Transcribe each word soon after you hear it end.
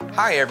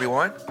Hi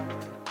everyone,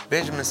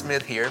 Benjamin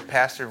Smith here,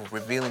 pastor of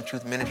Revealing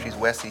Truth Ministries,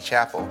 Wesley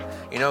Chapel.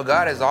 You know,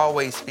 God is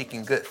always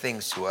speaking good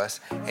things to us,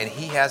 and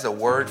He has a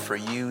word for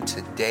you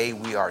today.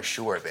 We are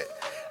sure of it.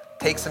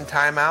 Take some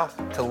time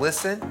out to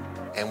listen,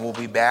 and we'll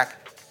be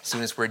back as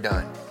soon as we're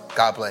done.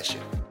 God bless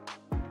you.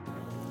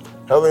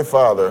 Heavenly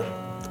Father,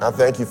 I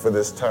thank you for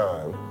this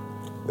time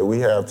that we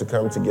have to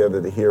come together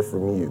to hear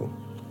from you.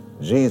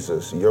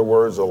 Jesus, your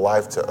words are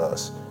life to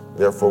us.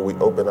 Therefore, we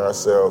open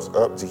ourselves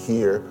up to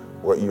hear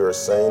what you are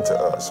saying to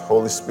us.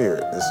 Holy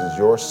Spirit, this is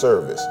your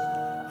service.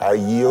 I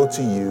yield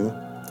to you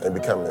and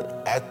become an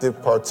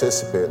active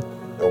participant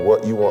in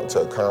what you want to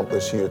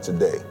accomplish here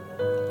today.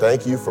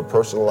 Thank you for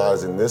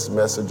personalizing this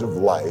message of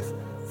life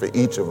for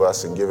each of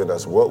us and giving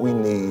us what we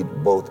need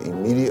both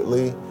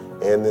immediately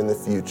and in the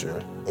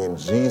future. In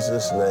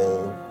Jesus'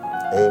 name,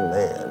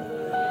 amen.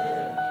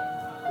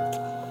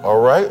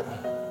 All right,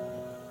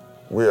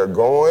 we are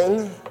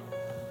going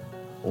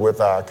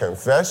with our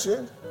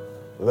confession.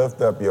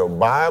 Lift up your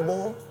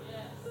Bible,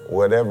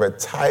 whatever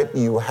type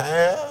you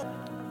have.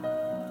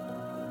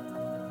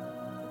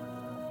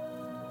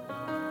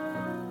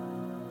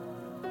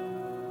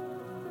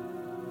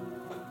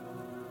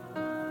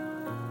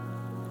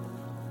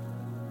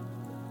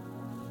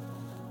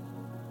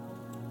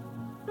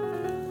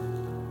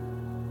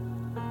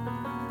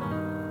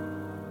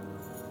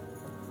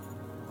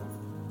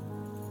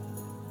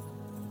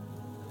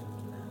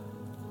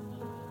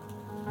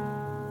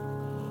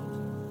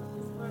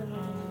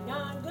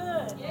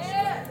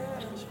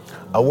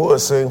 I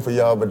would sing for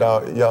y'all, but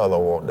y'all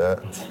don't want that.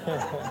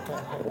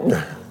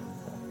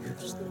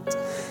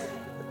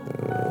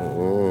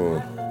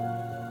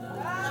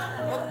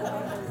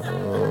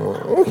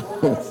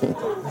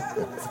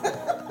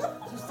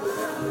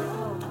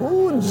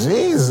 Oh,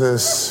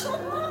 Jesus.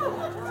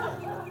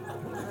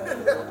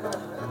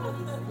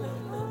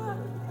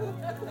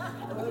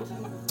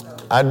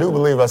 I do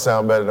believe I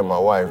sound better than my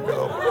wife,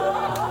 though.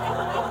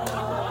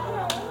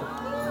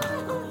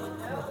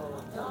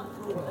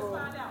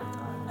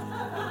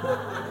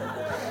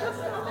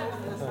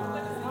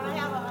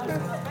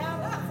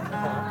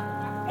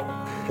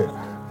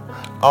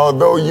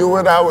 Although you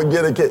and I would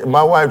get a kick,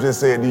 my wife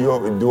just said,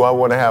 do I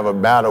want to have a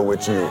battle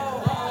with you?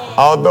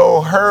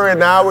 Although her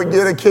and I would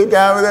get a kick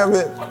out of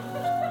it,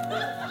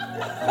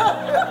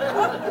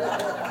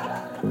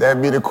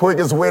 that'd be the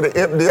quickest way to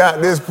empty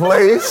out this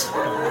place.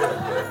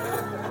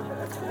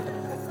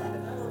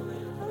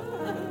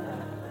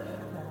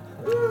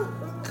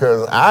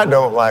 Because I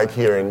don't like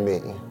hearing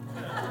me.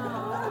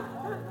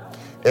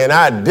 And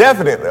I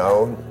definitely,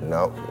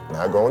 no,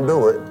 not going to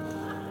do it.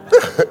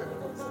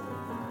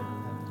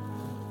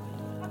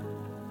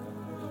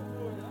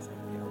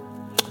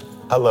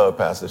 I love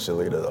Pastor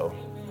Shalita, though.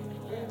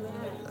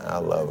 I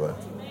love her.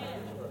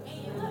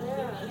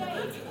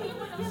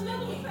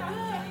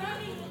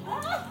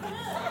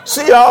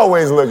 She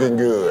always looking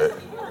good.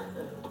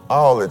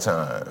 All the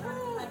time.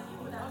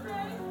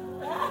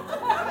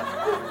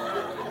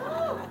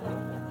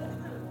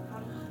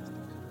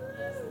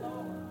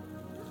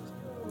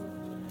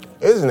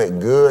 Isn't it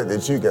good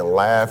that you can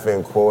laugh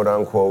in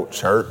quote-unquote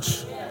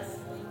church?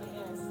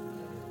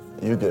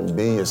 You can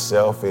be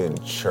yourself in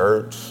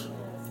church.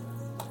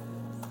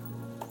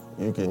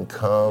 You can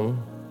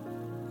come,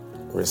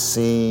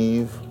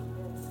 receive,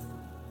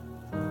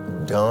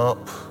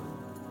 dump,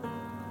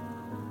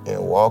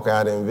 and walk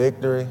out in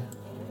victory.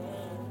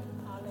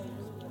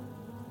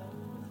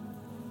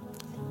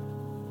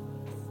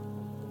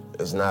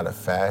 It's not a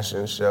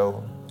fashion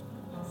show.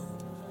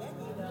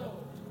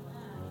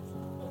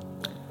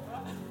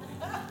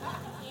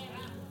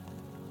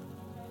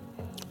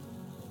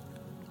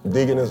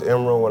 Deaconess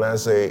Emerald, when I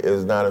say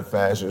it's not a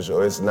fashion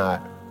show, it's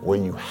not where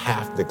you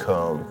have to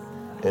come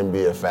and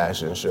be a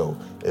fashion show.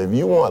 If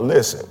you want,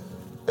 listen,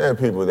 there are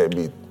people that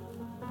be,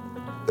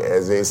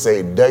 as they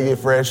say, Dougie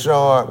Fresh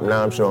sharp.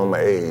 Now I'm showing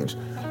my age.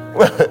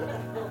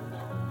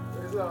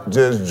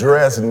 Just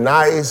dress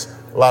nice.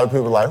 A lot of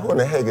people are like, who in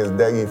the heck is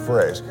Dougie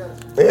Fresh?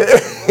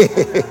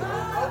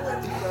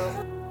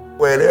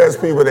 Well, there's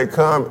people that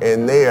come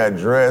and they are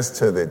dressed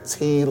to the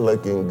T,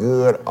 looking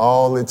good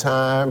all the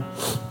time.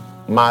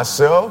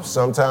 Myself,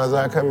 sometimes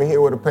I come in here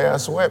with a pair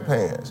of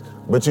sweatpants.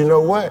 But you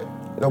know what?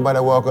 Nobody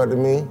walk up to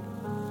me,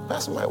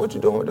 Pastor Mike, what you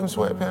doing with them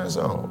sweatpants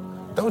on?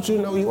 Don't you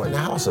know you in the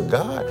house of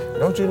God?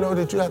 Don't you know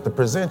that you have to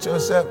present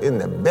yourself in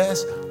the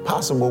best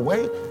possible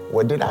way?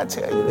 Well, did I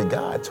tell you that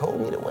God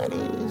told me to wear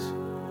these?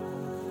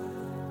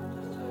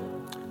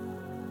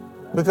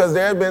 Because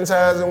there have been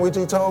times in which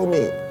he told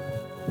me,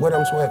 wear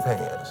them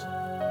sweatpants.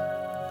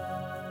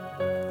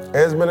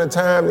 There's been a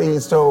time that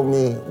he's told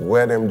me,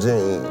 wear them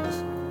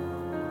jeans.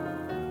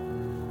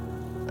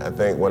 I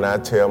think when I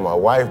tell my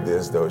wife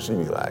this, though, she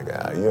be like,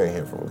 you ain't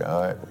hear from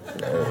God.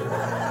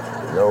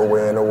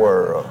 Nowhere in the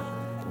world.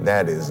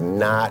 That is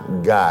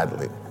not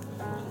godly.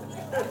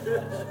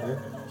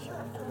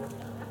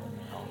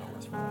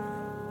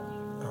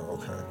 Oh,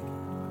 okay.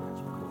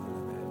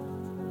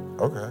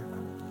 Okay.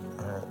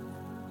 All right.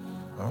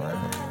 All right.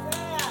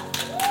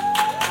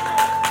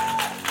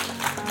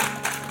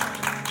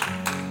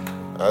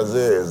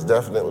 Isaiah is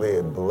definitely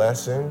a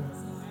blessing,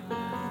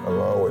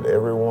 along with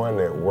everyone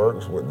that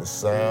works with the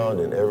sound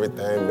and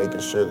everything, making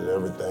sure that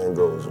everything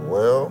goes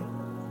well.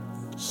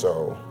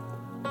 So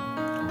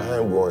I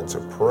am going to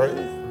pray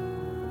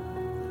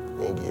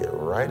and get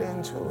right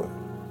into it.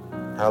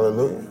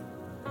 Hallelujah.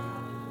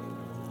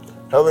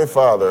 Heavenly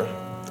Father,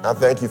 I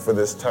thank you for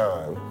this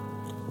time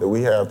that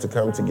we have to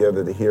come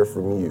together to hear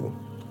from you.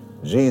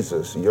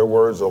 Jesus, your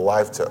words are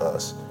life to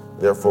us.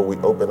 Therefore, we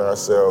open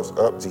ourselves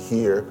up to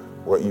hear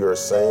what you are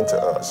saying to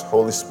us.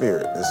 Holy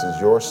Spirit, this is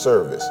your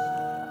service.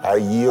 I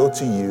yield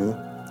to you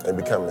and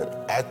become an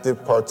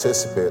active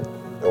participant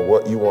in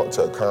what you want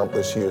to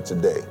accomplish here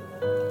today.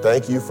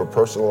 Thank you for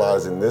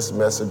personalizing this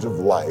message of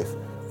life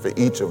for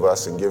each of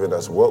us and giving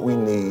us what we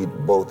need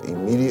both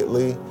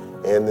immediately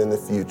and in the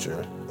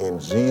future. In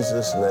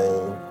Jesus'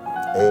 name,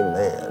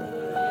 amen.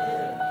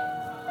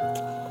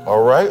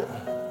 All right,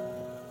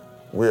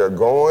 we are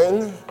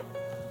going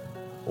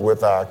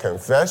with our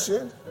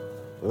confession.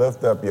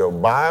 Lift up your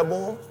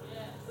Bible,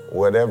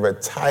 whatever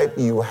type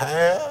you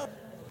have.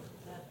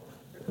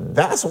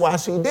 That's why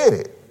she did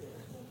it.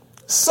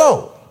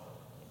 So,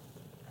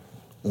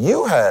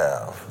 you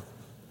have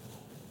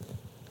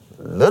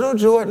little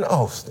Jordan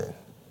Austin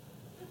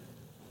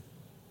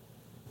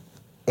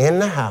in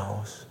the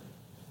house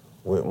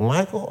with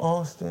Michael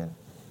Austin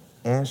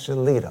and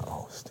Shalita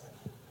Austin.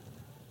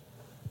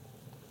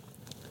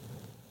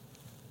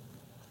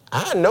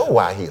 I know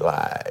why he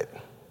lied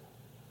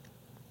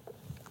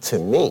to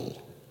me.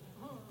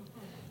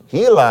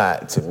 He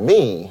lied to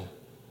me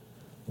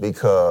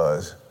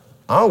because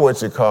I'm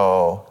what you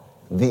call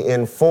the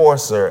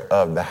enforcer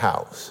of the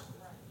house.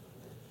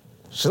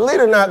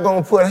 Shalita not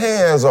gonna put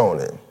hands on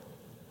him,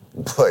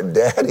 but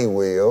Daddy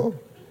will.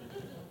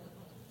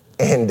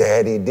 And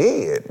Daddy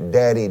did.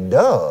 Daddy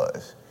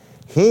does.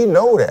 He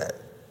know that.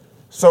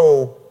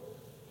 So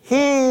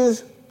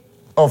he's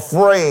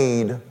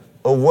afraid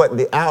of what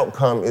the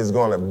outcome is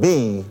gonna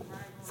be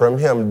from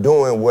him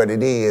doing what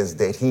it is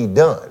that he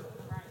done.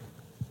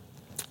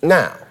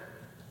 Now,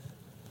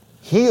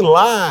 he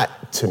lied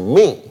to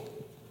me,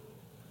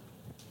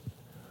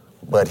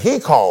 but he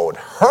called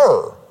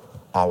her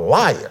a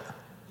liar.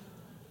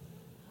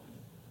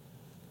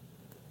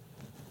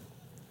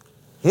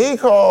 He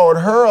called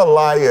her a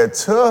liar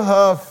to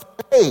her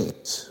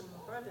face.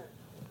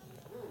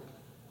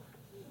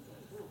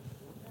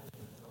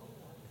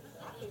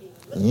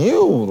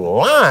 You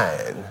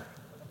lying.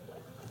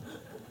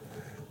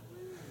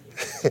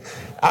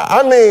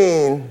 I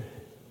mean,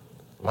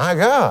 my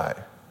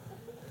God.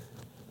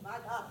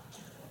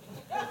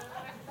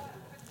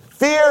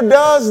 Fear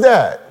does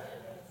that,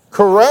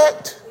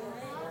 correct?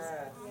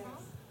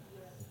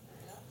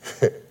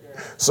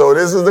 So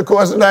this is the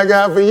question I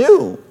got for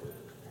you.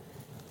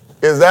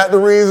 Is that the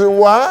reason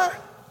why?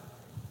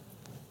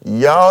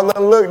 Y'all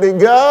done looked at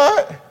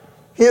God?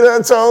 He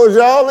done told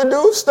y'all to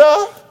do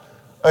stuff?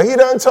 Or he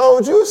done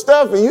told you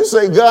stuff and you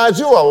say, God,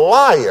 you a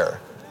liar.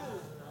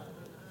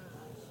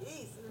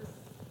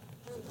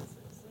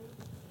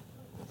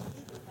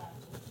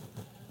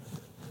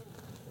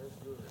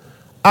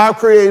 I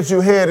created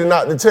you head and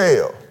not the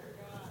tail.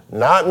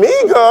 Not me,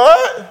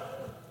 God.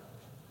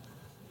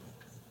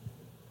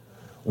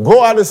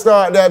 Go out and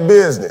start that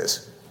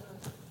business.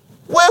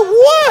 Well,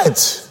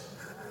 what?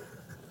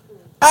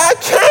 I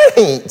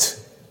can't.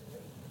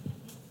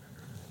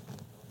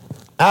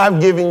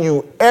 I've given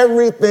you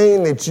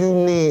everything that you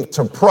need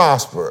to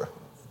prosper.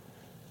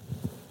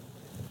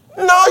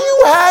 No,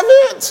 you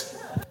haven't.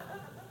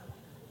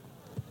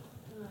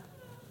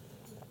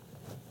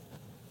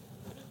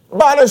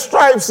 By the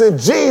stripes of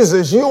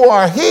Jesus, you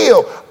are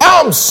healed.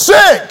 I'm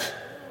sick.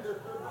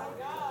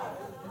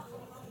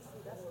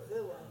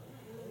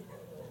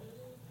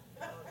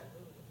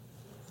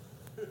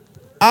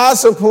 I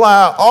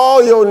supply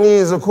all your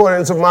needs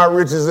according to my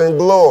riches and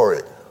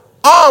glory.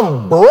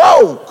 I'm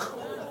broke.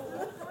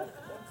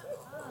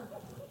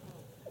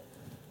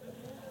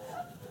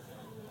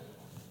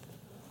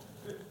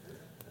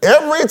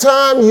 Every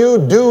time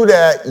you do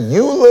that,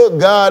 you look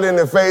God in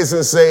the face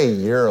and say,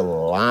 you're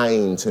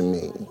lying to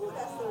me.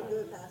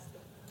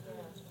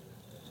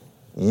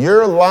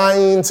 You're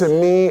lying to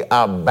me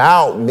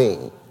about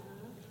me.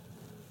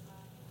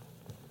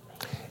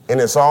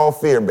 And it's all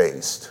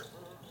fear-based.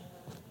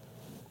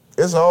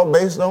 It's all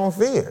based on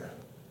fear.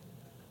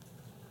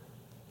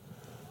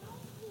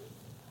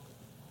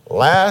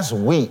 Last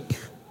week,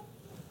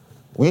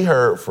 we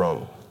heard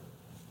from,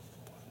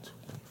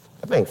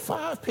 I think,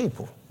 5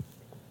 people.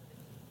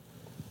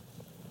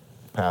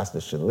 Pastor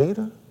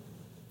Shalita,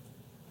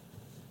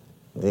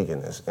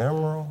 Deaconess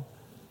Emerald,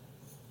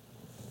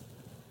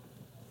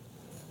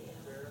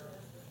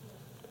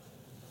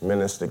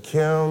 Minister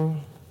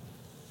Kim,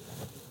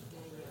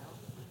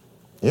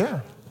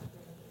 yeah,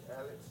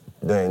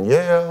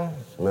 Danielle,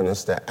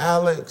 Minister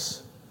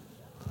Alex,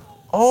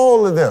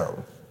 all of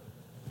them.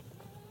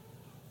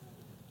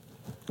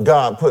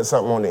 God put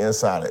something on the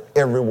inside of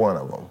every one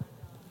of them.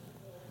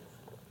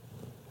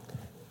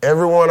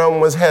 Every one of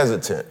them was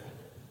hesitant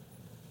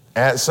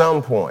at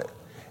some point.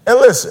 And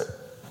listen,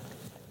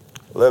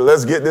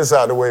 Let's get this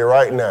out of the way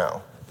right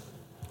now.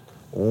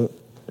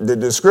 The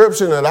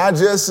description that I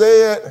just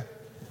said,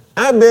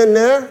 I've been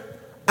there.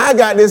 I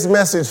got this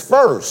message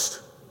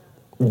first.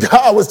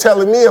 God was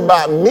telling me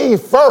about me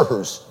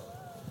first.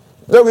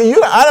 Look,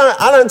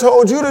 I done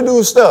told you to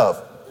do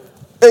stuff.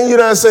 And you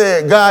done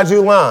said, God,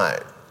 you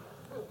lying.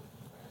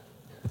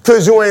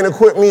 Because you ain't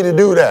equipped me to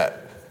do that.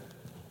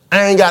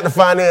 I ain't got the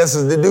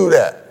finances to do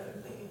that.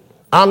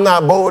 I'm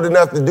not bold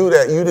enough to do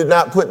that. You did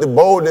not put the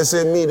boldness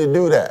in me to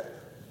do that.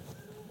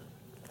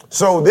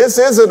 So this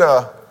isn't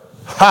a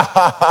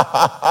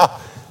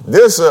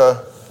this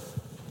a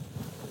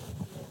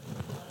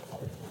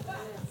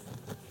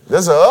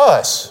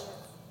us.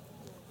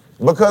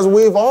 Because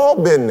we've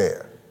all been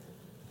there.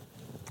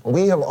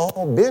 We have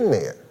all been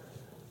there.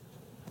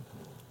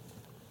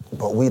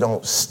 But we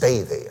don't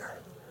stay there.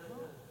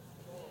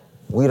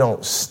 We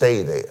don't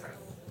stay there.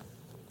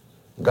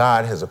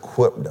 God has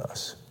equipped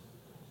us.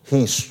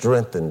 He's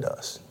strengthened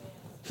us.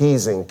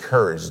 He's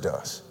encouraged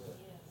us.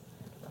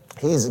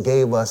 He's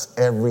gave us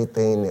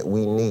everything that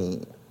we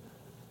need.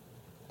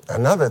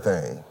 Another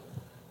thing,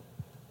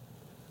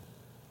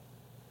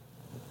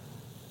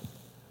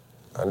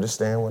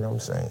 understand what I'm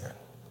saying.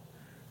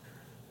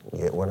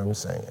 Get what I'm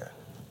saying.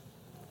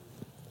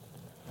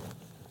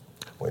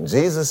 When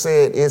Jesus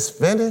said, it's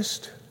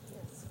finished,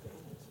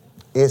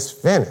 it's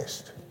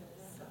finished.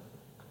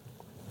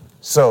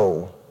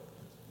 So,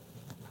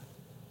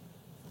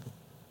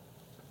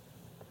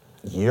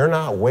 you're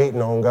not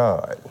waiting on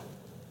God.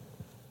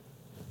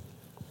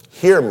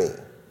 Hear me.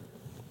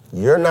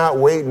 You're not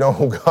waiting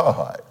on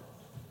God.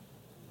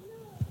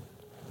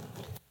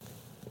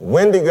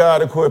 When did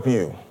God equip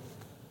you?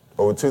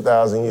 Over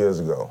 2,000 years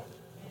ago.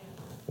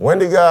 When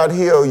did God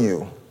heal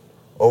you?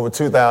 Over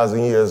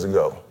 2,000 years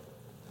ago.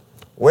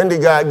 When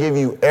did God give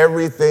you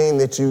everything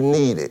that you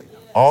needed?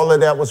 All of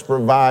that was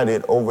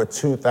provided over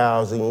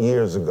 2,000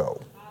 years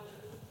ago.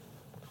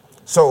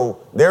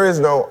 So there is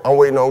no, I'm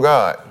waiting on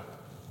God.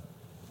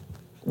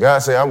 God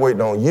said, I'm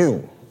waiting on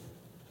you.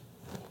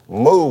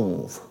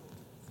 Move.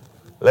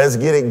 Let's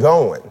get it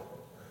going.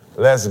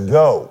 Let's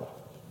go.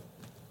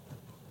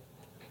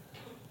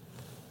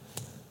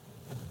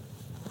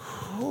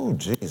 Oh,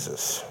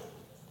 Jesus.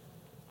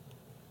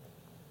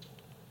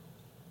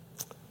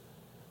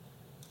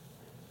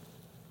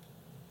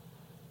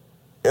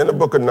 In the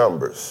book of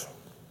Numbers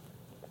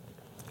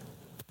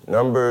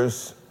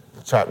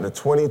chapter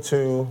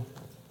 22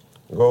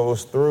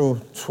 goes through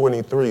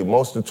 23,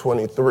 most of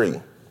 23.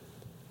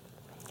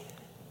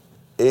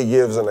 It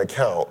gives an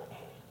account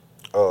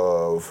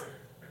of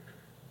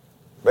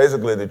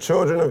basically the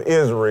children of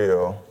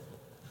Israel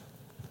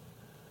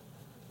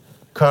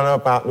come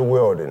up out the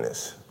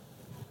wilderness.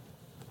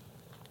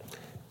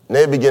 And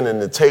they're beginning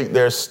to take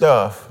their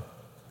stuff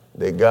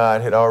that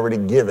God had already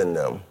given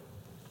them.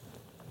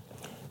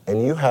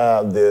 And you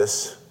have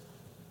this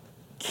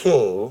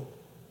king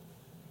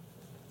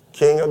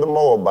of the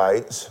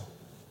Moabites,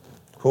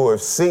 who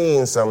have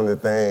seen some of the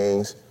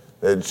things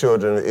that the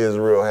children of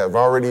Israel have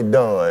already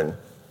done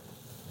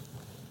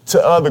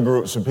to other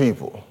groups of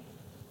people,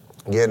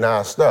 getting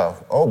our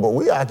stuff. Oh, but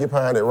we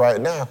occupying it right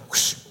now.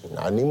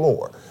 Not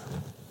anymore.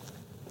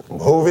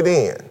 Move it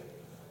in.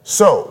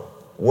 So,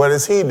 what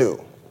does he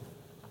do?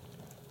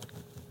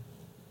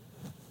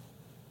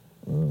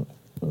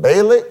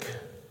 Balak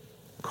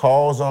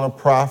calls on a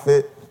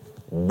prophet,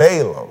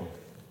 Balaam,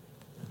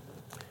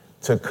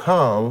 to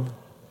come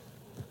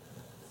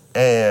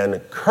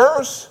and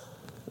curse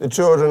the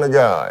children of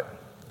God.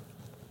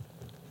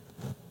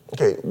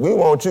 Okay,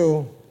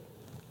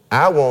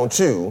 I want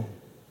you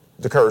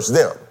to curse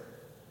them.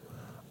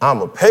 I'm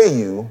going to pay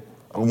you,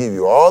 I'm going to give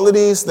you all of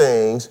these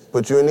things,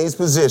 put you in these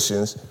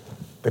positions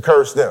to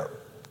curse them.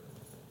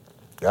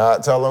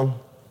 God tell them,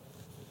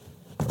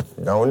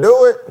 don't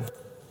do it.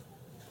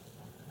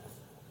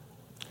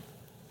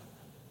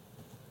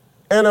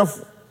 And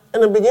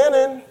in the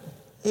beginning,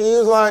 he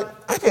was like,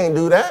 I can't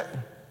do that.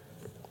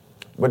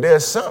 But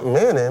there's something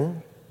in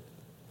him.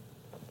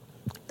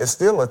 It's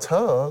still a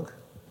tug.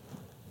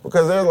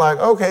 Because they're like,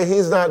 okay,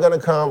 he's not going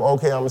to come.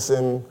 Okay, I'm going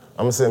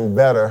to send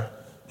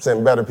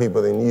better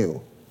people than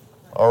you.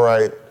 All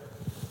right.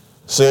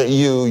 Send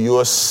I'm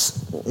going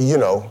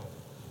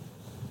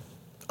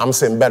to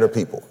send better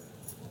people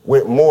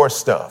with more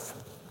stuff.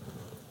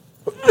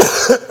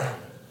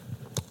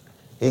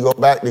 He go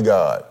back to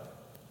God.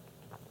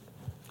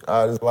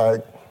 God is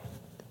like,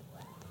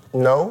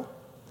 no.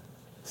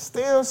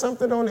 Still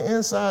something on the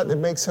inside that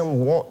makes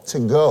him want to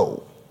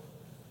go.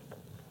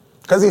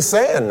 Because he's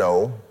saying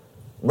no,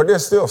 but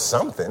there's still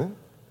something.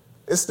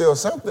 It's still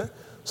something.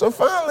 So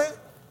finally,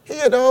 he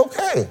had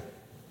okay.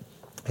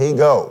 He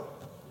go.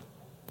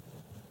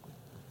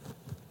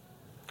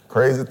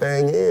 Crazy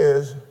thing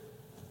is,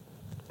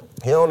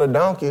 he on a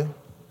donkey.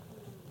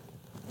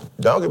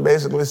 Donkey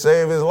basically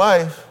saved his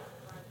life.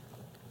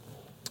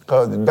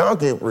 Because the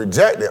donkey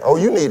rejected. Oh,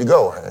 you need to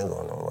go. I ain't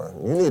going nowhere.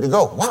 You need to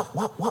go.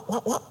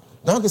 What?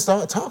 Donkey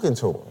started talking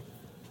to him.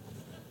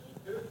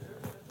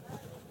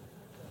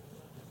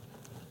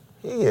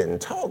 He getting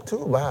talked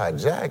to by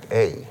Jack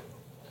A.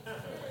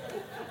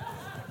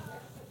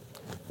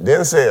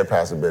 Didn't say it,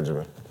 Pastor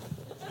Benjamin.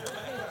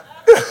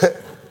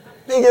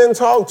 He getting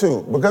talked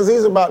to because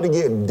he's about to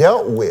get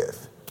dealt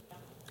with.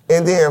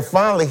 And then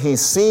finally he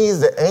sees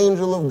the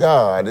angel of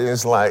God and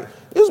it's like,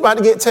 he was about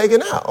to get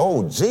taken out.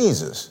 Oh,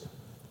 Jesus.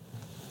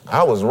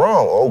 I was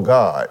wrong. Oh,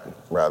 God,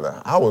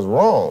 rather. I was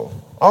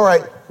wrong. All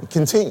right,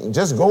 continue.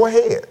 Just go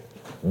ahead.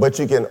 But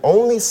you can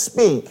only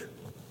speak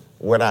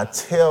what I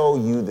tell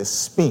you to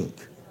speak.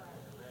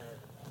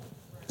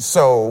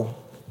 So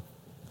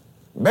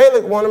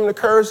Balak wanted him to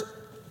curse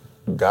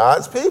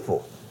God's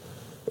people.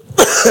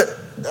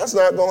 That's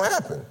not going to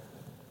happen.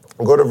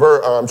 Go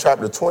to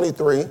chapter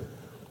 23,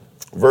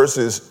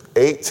 verses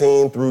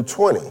 18 through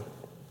 20. And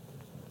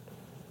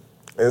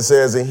it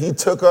says, and he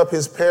took up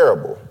his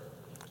parable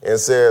and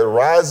said,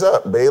 rise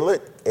up,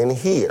 Balak, and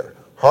hear.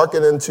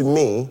 Hearken unto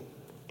me,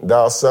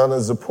 thou son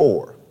of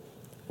Zippor.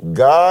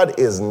 God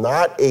is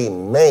not a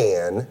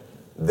man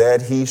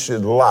that he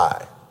should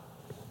lie,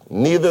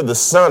 neither the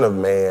son of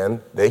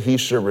man that he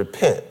should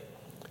repent.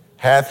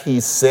 Hath he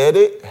said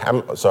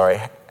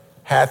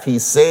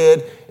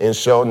and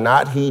shall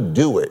not he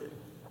do it?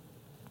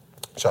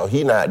 Shall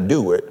he not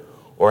do it?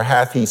 Or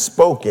hath he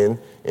spoken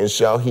and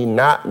shall he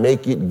not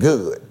make it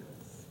good?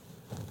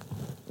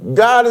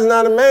 God is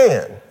not a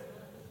man.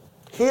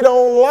 He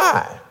don't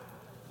lie.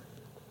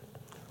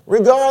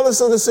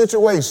 Regardless of the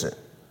situation,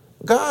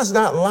 God's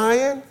not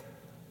lying.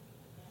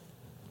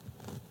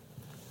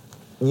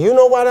 You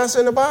know why that's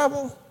in the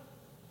Bible?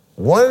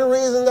 One of the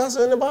reasons that's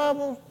in the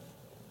Bible?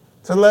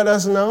 To let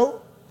us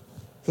know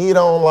he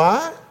don't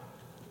lie.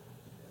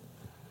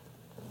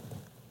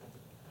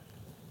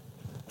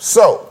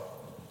 So,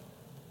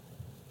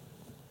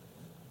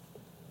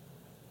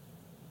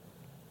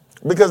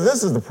 because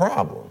this is the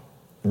problem.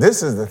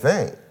 This is the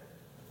thing.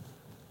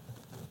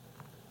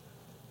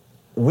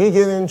 We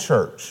get in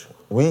church.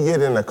 We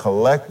get in a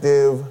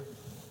collective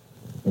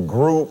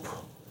group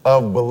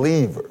of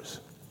believers.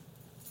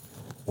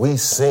 We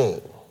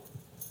sing.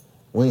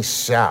 We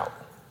shout.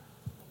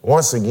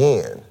 Once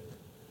again,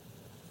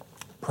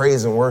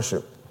 praise and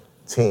worship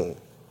team.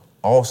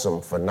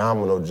 Awesome,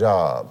 phenomenal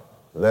job.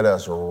 Let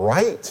us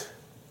right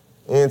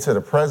into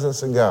the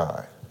presence of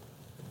God.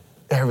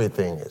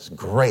 Everything is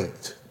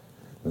great.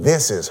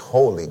 This is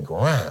holy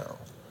ground.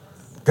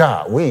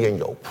 God, we in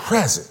your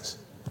presence.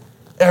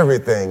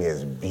 Everything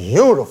is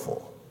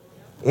beautiful.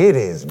 It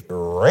is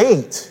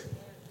great.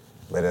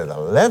 But at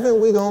 11,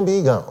 we're going to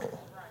be gone.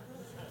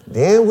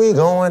 Then we're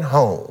going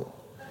home.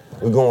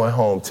 We're going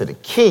home to the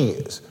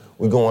kids.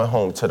 We're going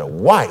home to the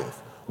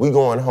wife. We're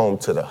going home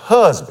to the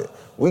husband.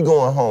 We're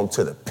going home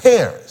to the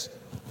parents.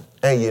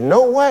 And you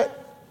know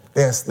what?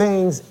 There's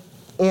things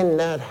in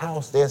that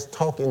house that's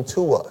talking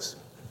to us.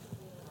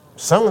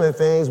 Some of the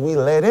things we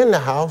let in the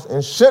house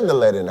and shouldn't have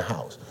let in the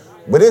house.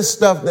 But it's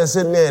stuff that's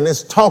in there and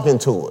it's talking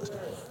to us.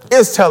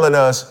 It's telling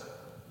us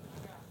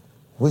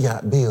we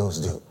got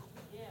bills due.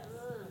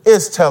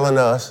 It's telling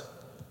us,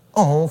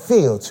 I don't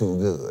feel too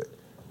good.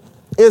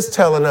 It's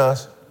telling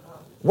us,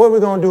 what are we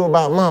going to do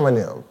about mama and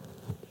them?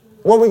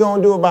 What are we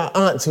going to do about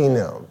auntie and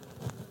them?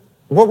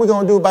 What are we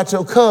going to do about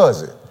your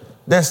cousin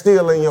that's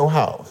still in your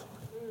house?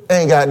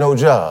 Ain't got no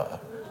job.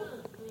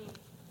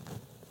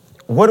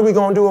 What are we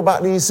going to do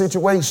about these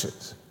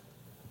situations?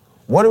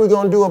 What are we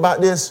going to do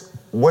about this,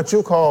 what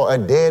you call a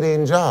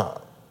dead-end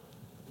job?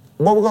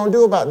 What are we going to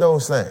do about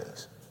those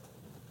things?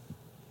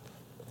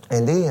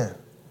 And then,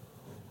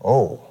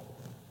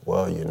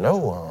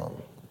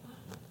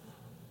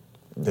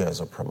 there's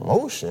a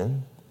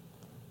promotion,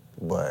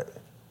 but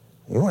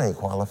you ain't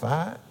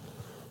qualified.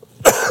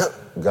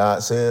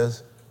 God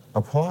says,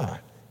 apply.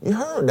 You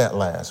heard that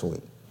last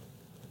week.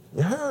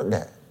 You heard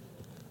that.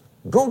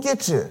 Go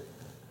get your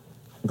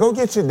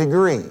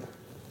degree.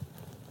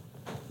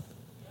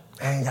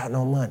 I ain't got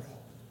no money.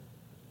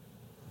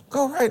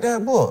 Go write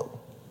that book.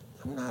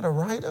 I'm not a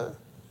writer.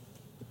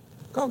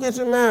 Go get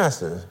your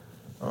master's.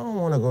 I don't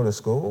want to go to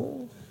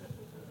school.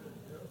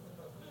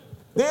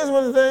 These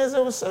were the things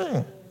they were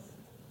saying.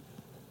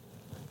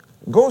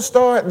 Go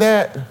start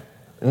that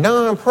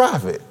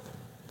nonprofit.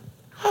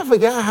 I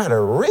forgot how to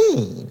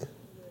read.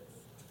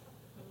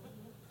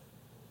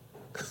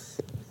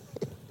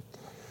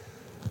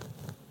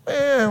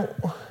 Man,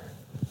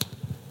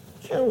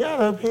 Kim got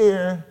up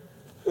here.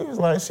 She was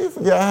like, she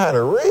forgot how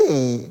to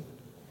read.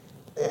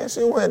 And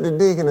she went to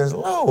Deaconess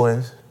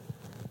Lois.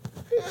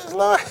 Deaconess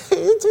Lois,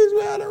 you teach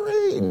me how to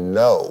read?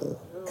 No.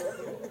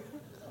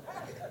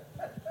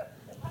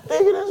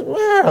 Deaconess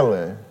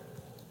Marilyn.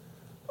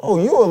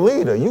 Oh, you a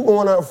leader. You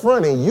going up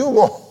front and you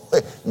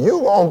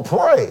gonna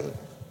pray.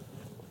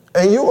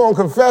 And you gonna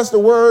confess the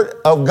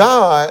word of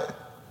God.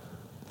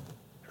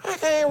 I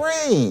can't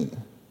read.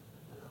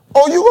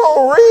 Oh, you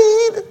gonna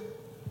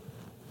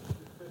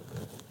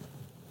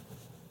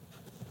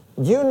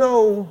read? You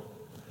know,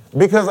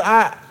 because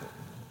I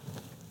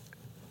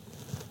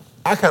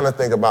kind of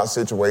think about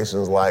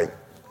situations like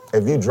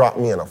if you drop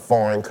me in a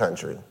foreign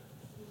country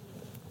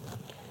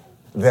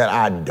that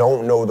I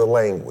don't know the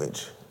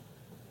language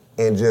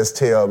and just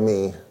tell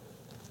me,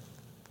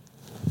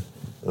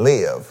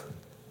 live.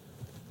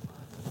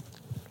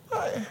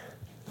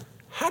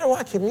 do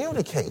I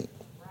communicate?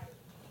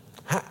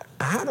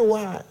 How do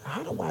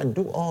I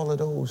do all of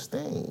those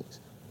things?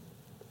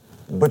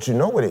 But you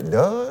know what it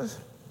does?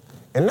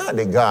 And not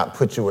that God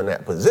put you in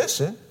that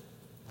position.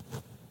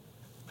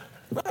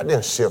 God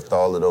didn't shift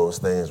all of those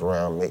things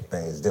around, make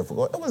things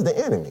difficult. It was the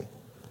enemy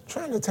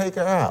trying to take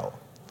her out.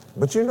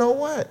 But you know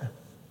what?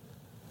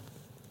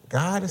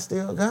 God is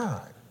still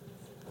God.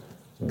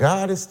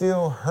 God is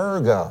still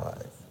her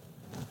God.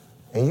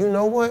 And you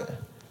know what?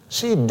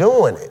 She's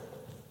doing it.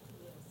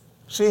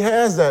 She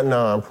has that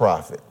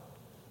nonprofit.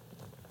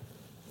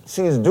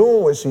 She's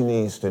doing what she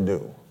needs to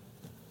do.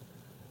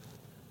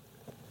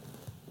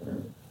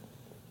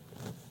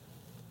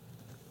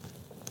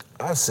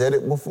 I've said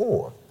it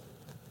before.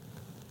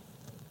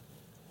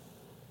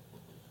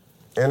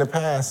 In the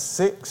past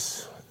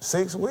six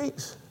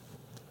weeks,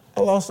 I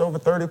lost over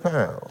 30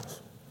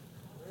 pounds.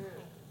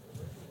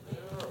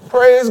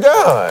 Praise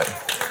God.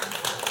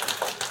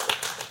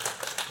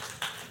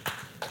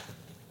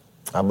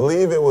 I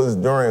believe it was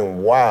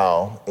during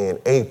WOW in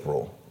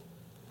April.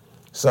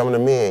 Some of the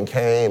men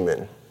came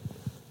and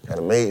kind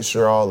of made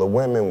sure all the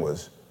women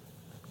was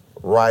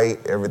right,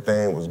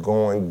 everything was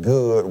going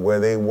good where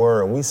they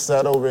were. And we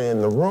sat over in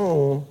the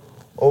room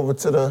over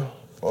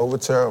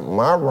to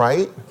my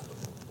right,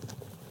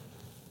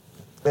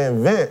 and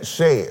Vince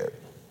shared.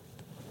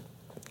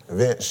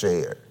 Vince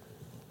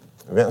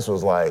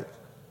was like,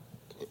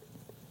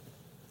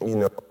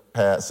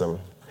 had some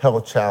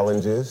health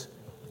challenges.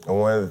 And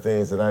one of the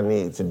things that I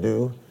need to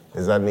do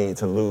is I need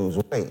to lose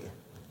weight.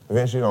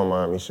 Vince, you don't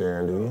mind me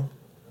sharing, do you?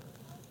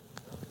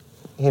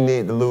 He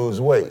needed to lose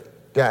weight.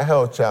 Got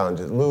health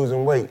challenges,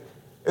 losing weight.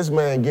 This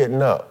man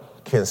getting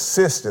up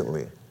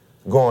consistently,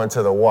 going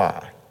to the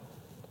Y,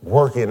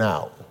 working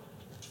out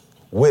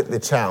with the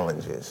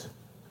challenges.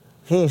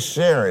 He's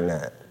sharing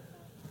that.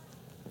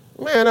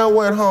 Man, I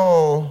went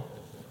home.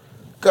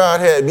 God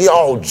had me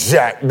all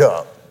jacked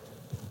up.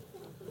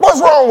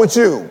 What's wrong with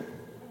you?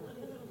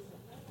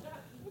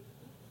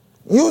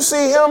 You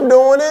see him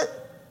doing it.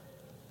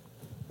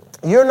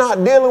 You're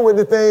not dealing with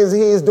the things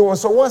he's doing,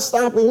 so what's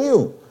stopping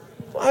you?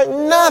 Like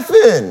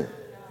nothing.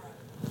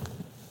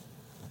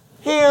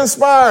 He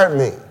inspired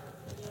me.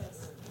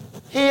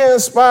 He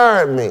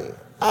inspired me.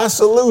 I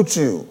salute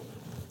you.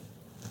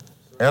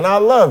 And I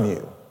love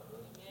you.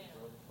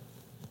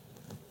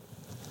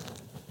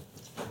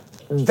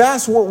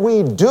 That's what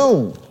we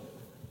do.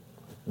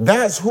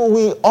 That's who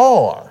we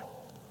are.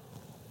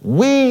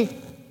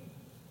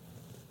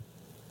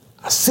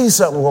 I see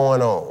something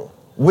going on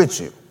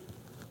with you.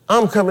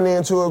 I'm coming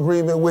into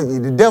agreement with you.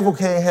 The devil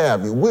can't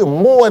have you. We're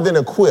more than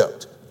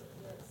equipped.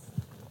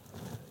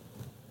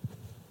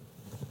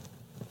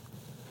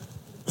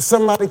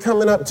 Somebody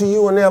coming up to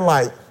you and they're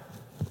like,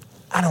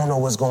 I don't know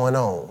what's going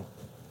on.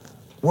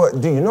 What,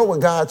 do you know what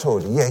God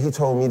told you? Yeah, he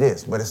told me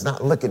this, but it's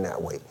not looking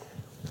that way.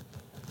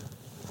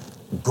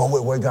 Go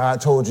with what God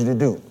told you to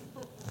do.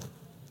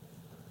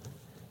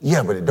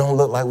 Yeah, but it don't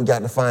look like we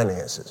got the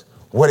finances.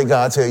 What did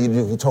God tell you to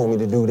do? He told me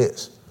to do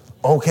this.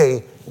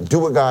 Okay, do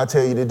what God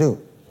tell you to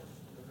do.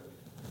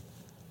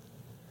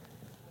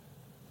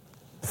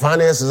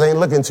 Finances ain't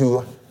looking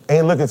too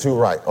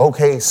right.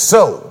 Okay,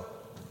 so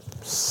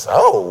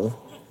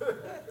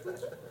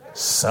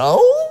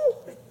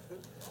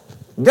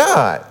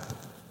God,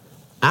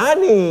 I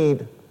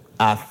need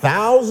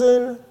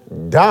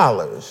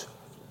 $1,000.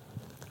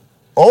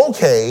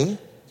 Okay,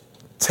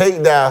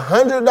 take that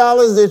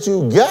 $100 that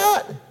you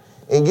got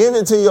and give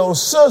it to your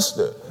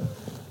sister.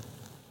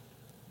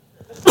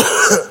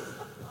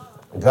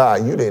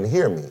 God, you didn't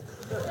hear me.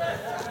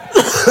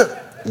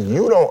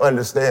 You don't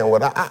understand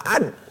what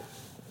I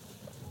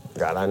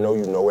God, I know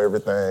you know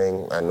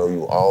everything. I know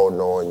you all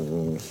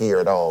knowing. You hear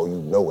it all.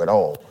 You know it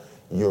all.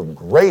 You're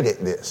great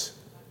at this.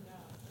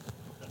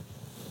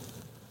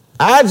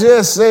 I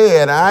just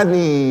said I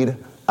need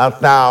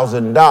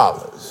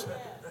 $1,000.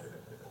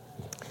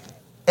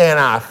 And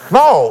I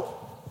thought,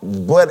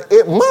 but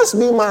it must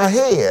be my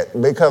head,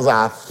 because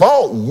I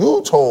thought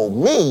you told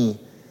me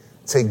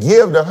to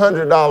give the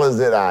 $100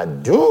 that I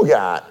do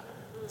got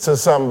to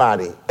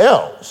somebody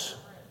else.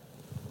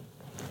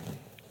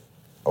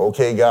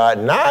 Okay, God,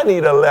 now I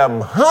need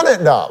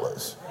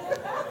 $1,100.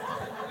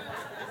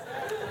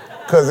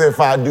 Because if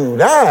I do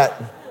that,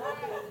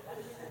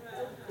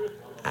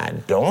 I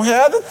don't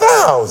have the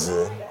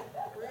 1,000,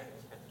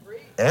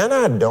 and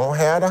I don't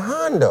have the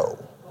hundo.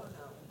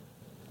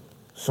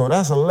 So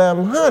that's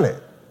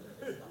 $1,100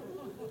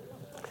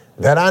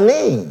 that I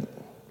need,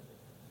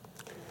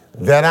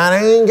 that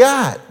I ain't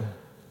got,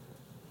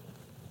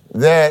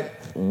 that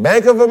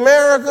Bank of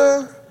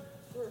America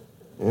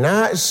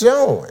not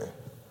showing.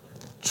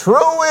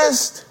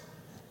 Truist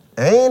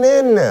ain't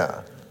in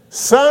there.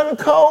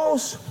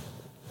 Suncoast,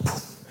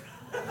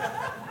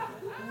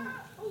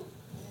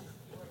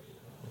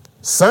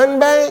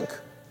 Sunbank,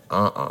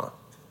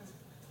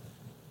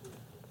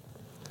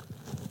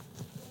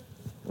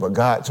 But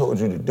God told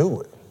you to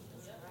do it.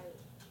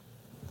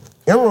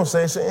 Emerald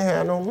said she ain't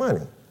had no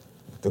money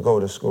to go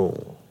to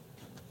school.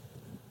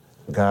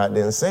 God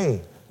didn't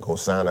say go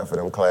sign up for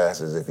them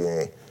classes if you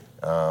ain't,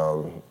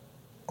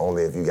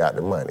 only if you got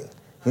the money.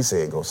 He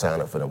said, go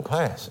sign up for them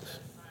classes.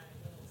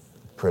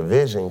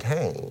 Provision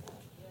came.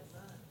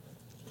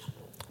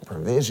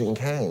 Provision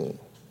came.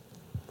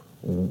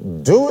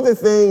 Do the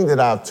thing that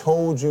I've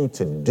told you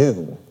to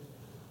do.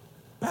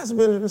 Pastor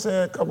Benjamin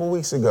said a couple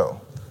weeks ago,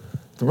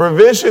 the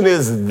provision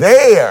is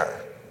there.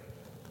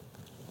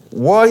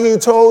 What he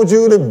told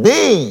you to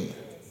be,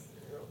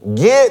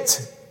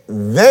 get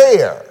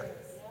there.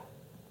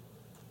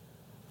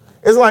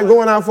 It's like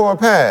going out for a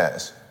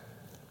pass.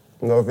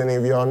 You know, if any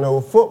of y'all know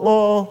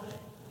football,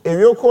 if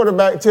your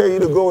quarterback tell you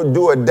to go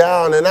do a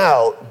down and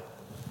out,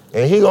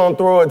 and he gonna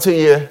throw it to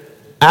you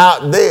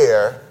out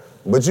there,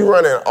 but you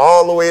running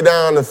all the way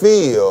down the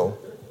field,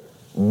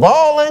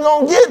 ball ain't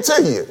gonna get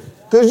to you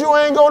because you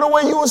ain't go the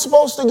way you were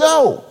supposed to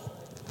go.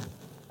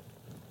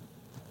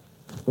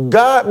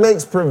 God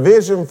makes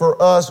provision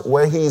for us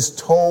where he's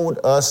told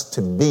us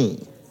to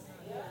be.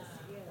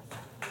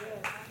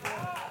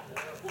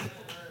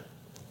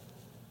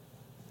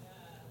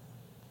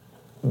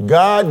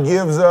 God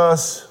gives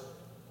us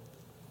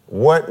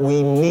what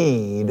we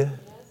need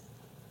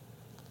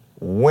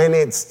when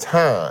it's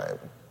time.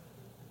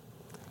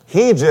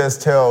 He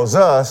just tells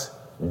us,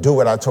 do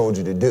what I told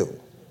you to do.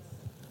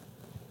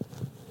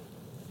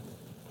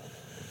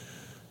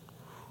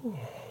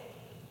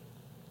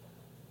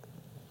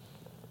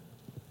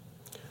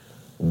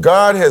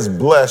 God has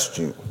blessed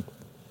you.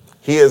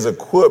 He has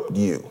equipped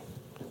you.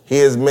 He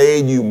has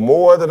made you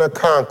more than a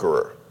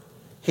conqueror.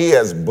 He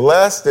has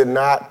blessed and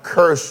not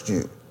cursed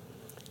you.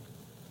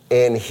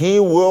 And he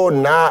will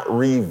not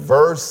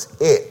reverse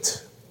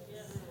it.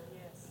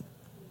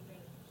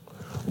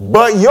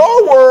 But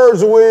your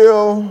words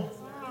will.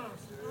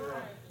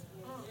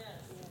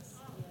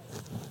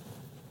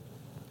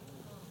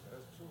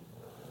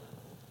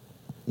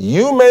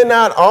 You may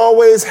not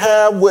always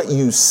have what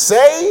you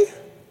say.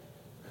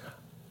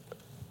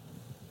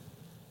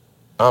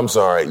 I'm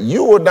sorry,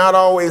 you will not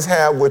always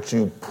have what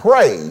you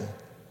pray,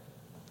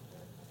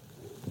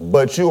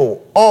 but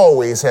you'll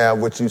always have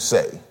what you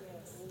say.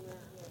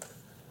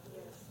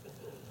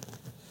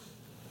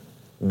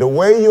 The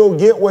way you'll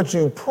get what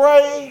you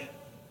pray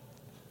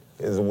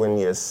is when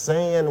you're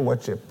saying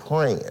what you're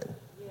praying.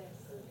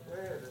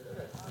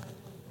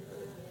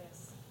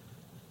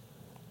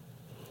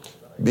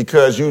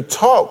 Because you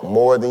talk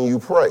more than you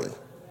pray.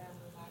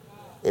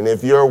 And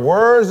if your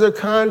words are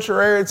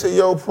contrary to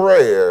your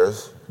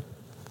prayers,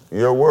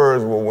 your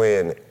words will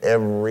win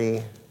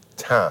every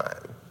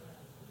time.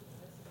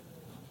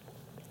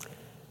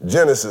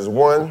 Genesis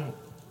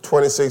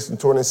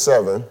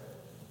 1:26-27.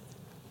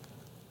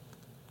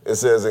 It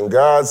says, and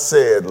God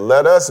said,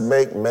 let us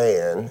make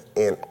man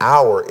in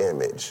our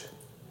image,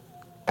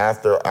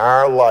 after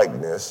our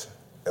likeness,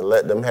 and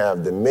let them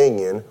have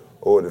dominion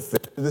over the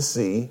fish of the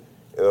sea,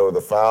 and over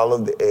the fowl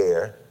of the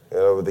air, and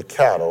over the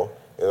cattle,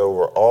 and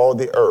over all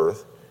the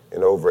earth,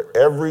 and over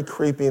every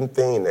creeping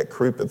thing that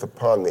creepeth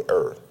upon the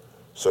earth.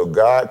 So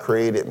God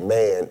created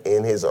man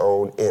in his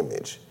own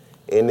image.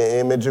 In the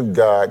image of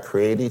God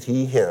created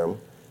he him,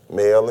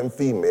 male and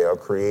female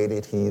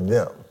created he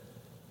them.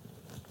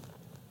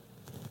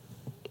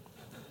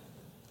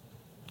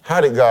 How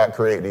did God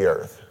create the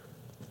earth?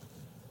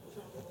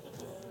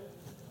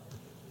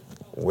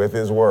 With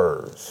his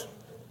words.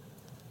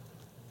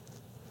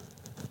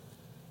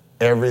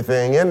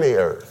 Everything in the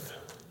earth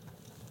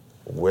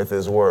with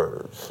his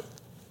words.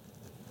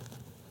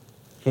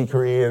 He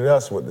created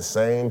us with the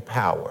same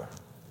power.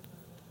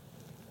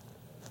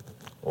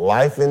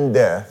 Life and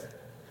death,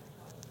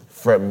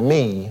 for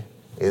me,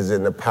 is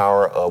in the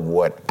power of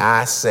what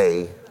I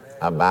say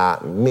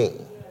about me.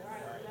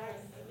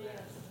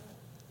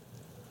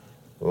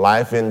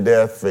 Life and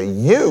death for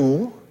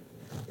you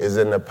is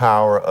in the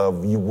power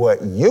of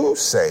what you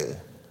say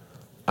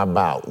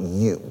about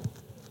you.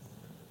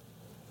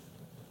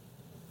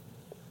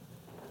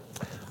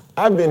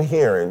 I've been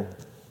hearing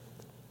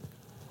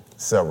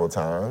several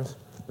times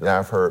that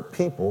I've heard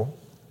people,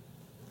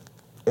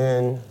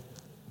 and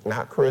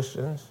not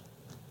Christians,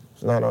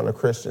 it's not on a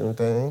Christian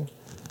thing,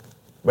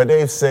 but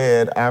they've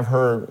said, I've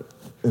heard,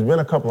 there's been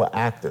a couple of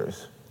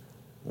actors.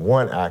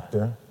 One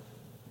actor,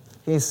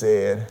 he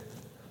said,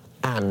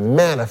 I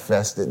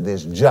manifested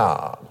this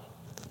job.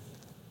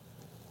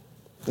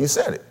 He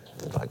said it.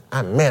 Like,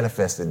 I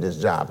manifested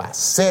this job. I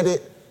said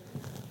it,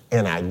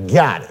 and I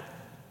got it.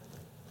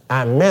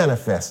 I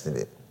manifested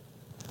it.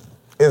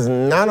 It's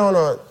not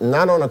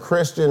on a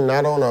Christian,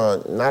 not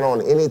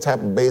on any type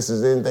of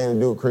basis, anything to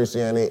do with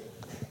Christianity,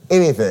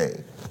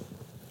 anything.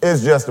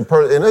 It's just a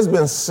person, and there's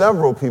been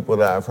several people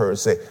that I've heard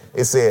say,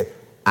 it said,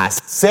 I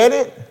said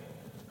it,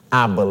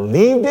 I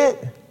believed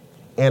it,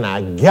 and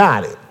I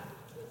got it.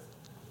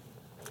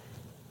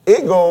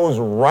 It goes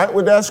right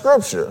with that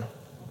scripture.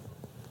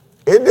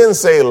 It didn't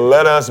say,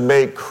 let us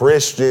make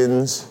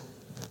Christians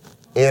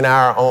in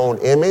our own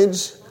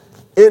image.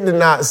 It did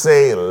not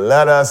say,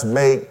 let us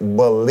make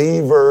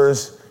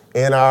believers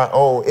in our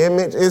own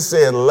image. It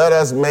said, let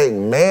us make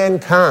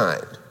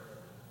mankind,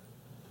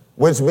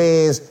 which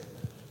means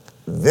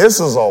this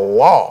is a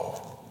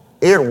law.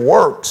 It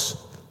works.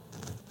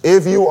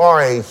 If you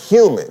are a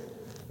human,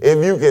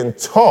 if you can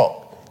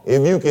talk,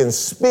 if you can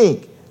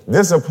speak,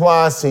 this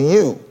applies to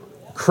you,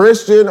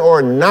 Christian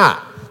or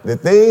not. The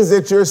things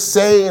that you're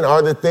saying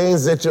are the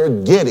things that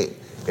you're getting.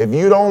 If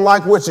you don't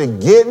like what you're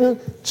getting,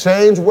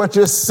 change what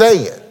you're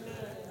saying.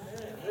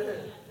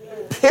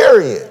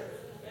 Period.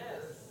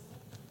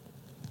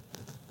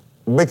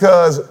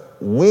 Because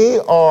we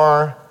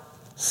are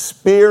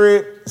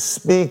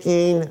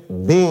spirit-speaking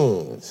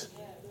beings.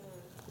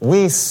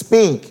 We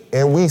speak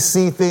and we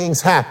see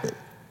things happen.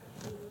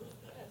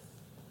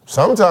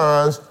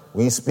 Sometimes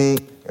we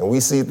speak and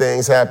we see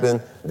things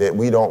happen that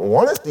we don't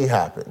want to see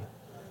happen.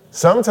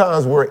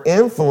 Sometimes we're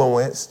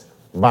influenced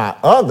by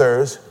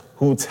others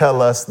who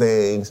tell us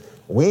things.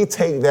 We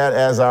take that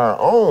as our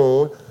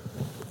own,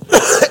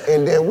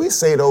 and then we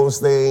say those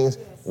things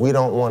we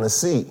don't want to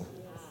see.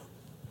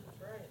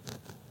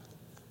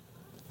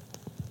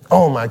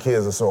 Oh, my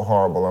kids are so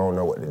horrible, I don't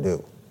know what to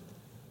do.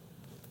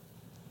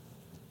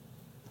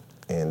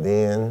 And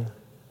then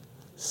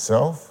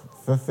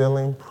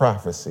self-fulfilling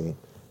prophecy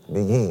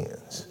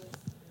begins.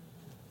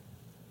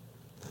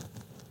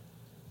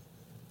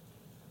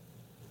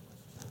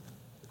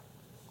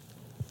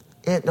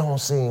 It don't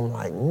seem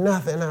like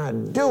nothing I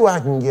do I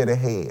can get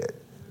ahead.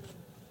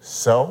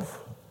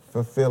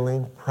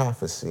 Self-fulfilling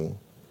prophecy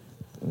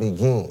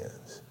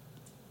begins.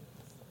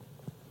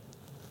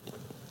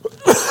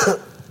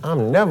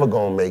 I'm never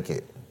going to make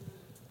it.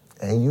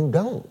 And you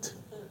don't.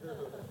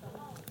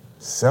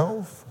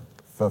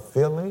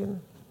 Self-fulfilling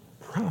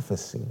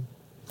prophecy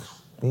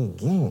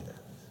begins.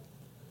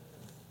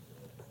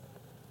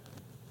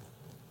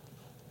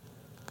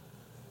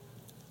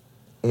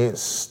 It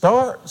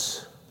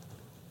starts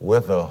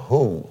with a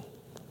who.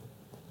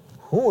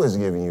 Who is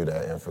giving you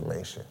that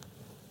information?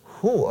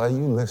 Who are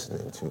you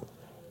listening to?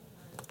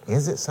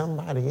 Is it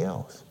somebody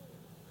else?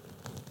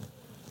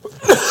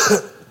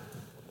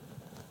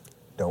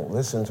 Don't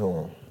listen to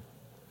them.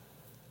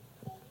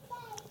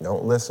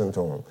 Don't listen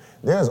to them.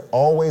 There's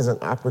always an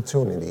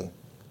opportunity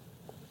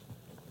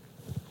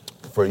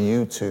for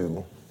you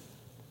to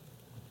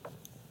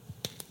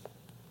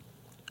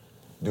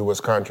do what's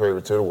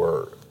contrary to the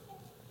word.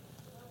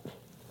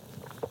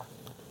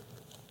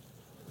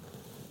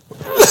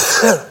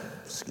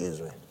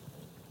 Excuse me.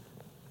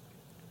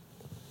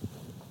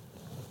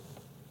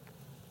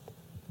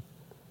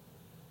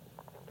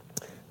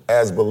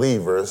 As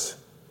believers,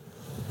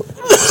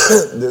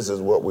 this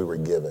is what we were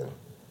given.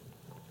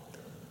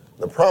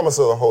 The promise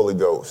of the Holy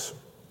Ghost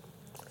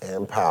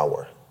and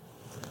power.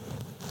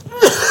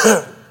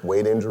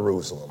 Wait in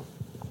Jerusalem.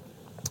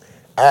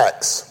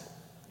 Acts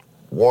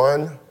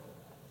 1,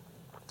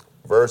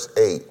 verse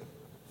 8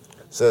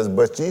 says,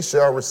 "But ye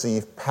shall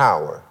receive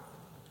power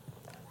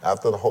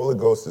after the Holy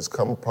Ghost is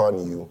come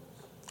upon you,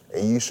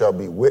 and ye shall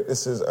be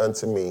witnesses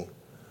unto me,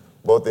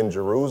 both in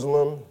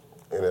Jerusalem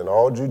and in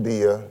all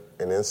Judea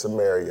and in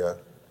Samaria,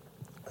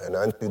 and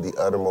unto the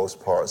uttermost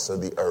parts of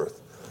the earth."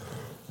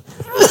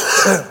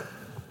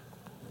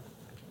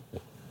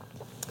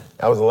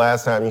 That was the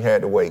last time you had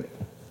to wait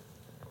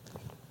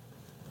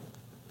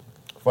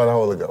for the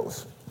Holy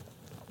Ghost.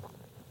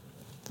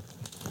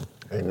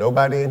 Ain't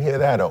nobody in here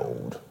that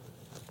old.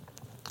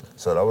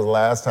 So that was the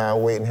last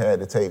time waiting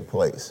had to take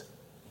place.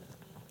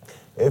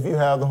 If you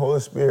have the Holy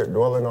Spirit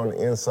dwelling on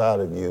the inside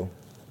of you,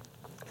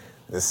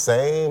 the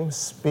same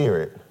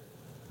Spirit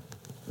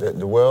that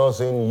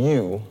dwells in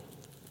you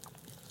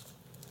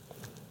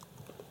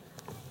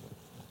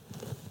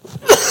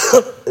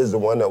is the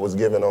one that was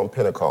given on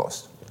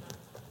Pentecost.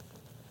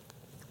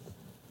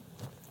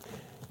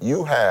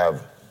 You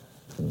have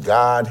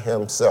God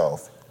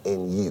Himself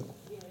in you.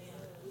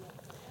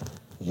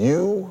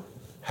 You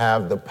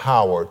have the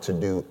power to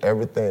do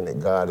everything that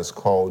God has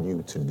called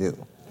you to do.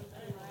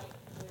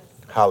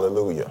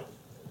 Hallelujah.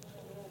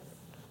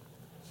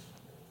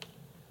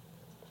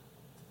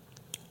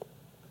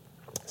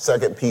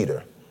 Second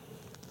Peter,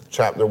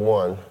 chapter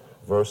 1,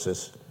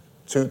 verses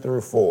 2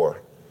 through 4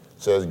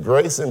 says,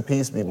 "Grace and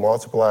peace be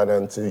multiplied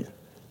unto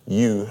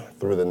you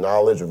through the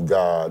knowledge of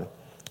God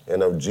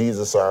and of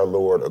Jesus our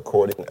Lord,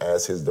 according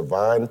as His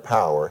divine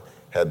power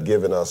hath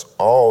given us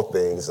all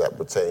things that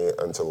pertain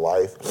unto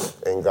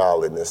life and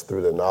godliness,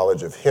 through the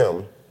knowledge of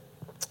Him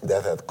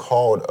that hath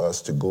called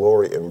us to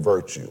glory and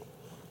virtue.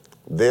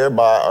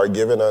 Thereby are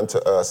given unto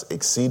us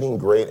exceeding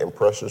great and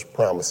precious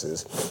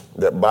promises,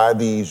 that by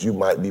these you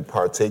might be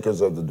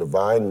partakers of the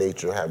divine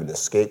nature, having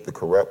escaped the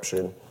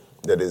corruption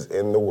that is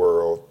in the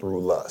world through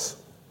lust."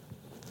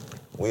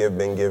 We have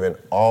been given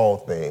all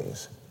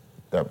things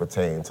that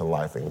pertain to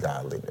life and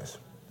godliness.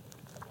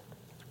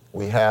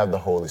 We have the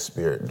Holy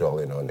Spirit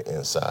dwelling on the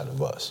inside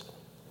of us.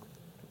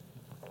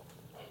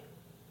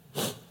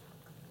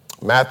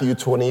 Matthew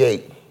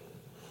 28,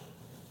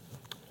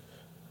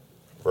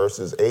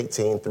 verses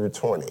 18 through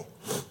 20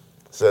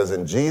 says,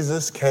 "And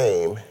Jesus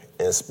came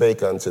and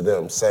spake unto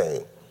them,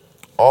 saying,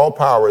 All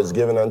power is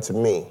given unto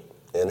me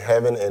in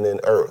heaven and in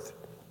earth.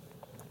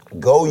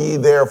 Go ye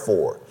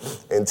therefore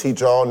and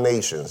teach all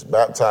nations,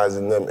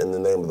 baptizing them in the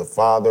name of the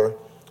Father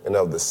and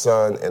of the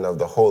Son and of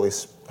the Holy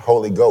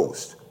Holy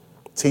Ghost,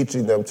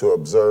 teaching them to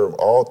observe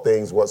all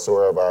things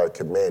whatsoever I have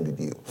commanded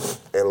you.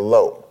 And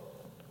lo,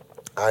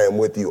 I am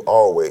with you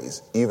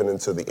always, even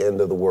until the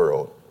end of the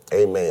world.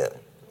 Amen.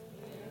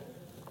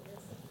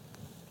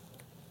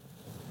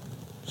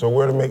 So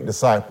we're to make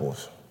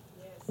disciples.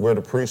 We're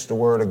to preach the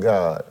word of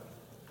God.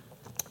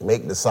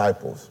 Make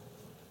disciples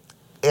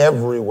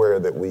everywhere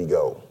that we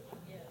go.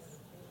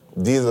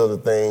 These are the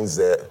things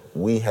that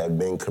we have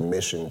been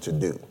commissioned to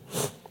do.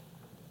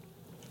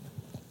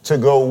 To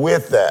go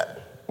with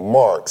that,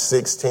 Mark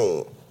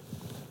 16,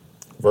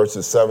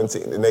 verses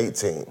 17 and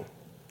 18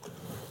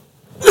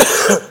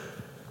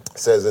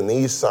 says, and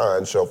these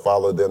signs shall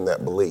follow them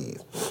that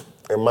believe.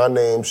 In my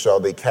name shall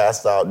they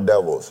cast out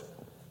devils.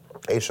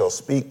 They shall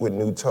speak with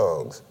new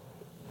tongues.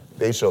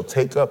 They shall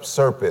take up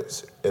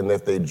serpents, and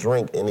if they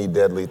drink any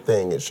deadly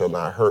thing, it shall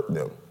not hurt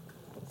them.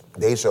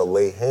 They shall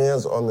lay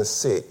hands on the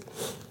sick,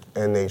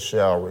 and they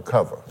shall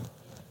recover.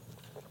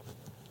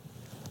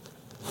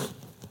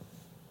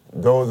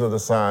 Those are the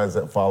signs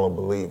that follow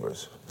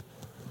believers.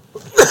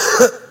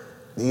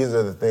 These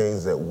are the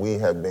things that we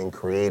have been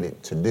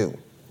created to do.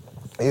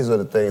 These are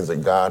the things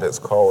that God has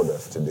called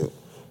us to do.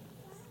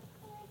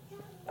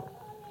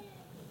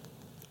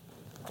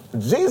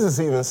 Jesus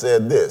even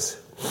said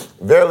this,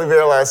 verily,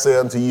 verily, I say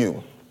unto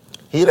you,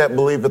 he that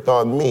believeth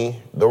on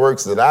me, the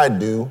works that I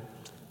do,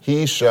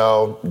 he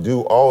shall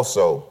do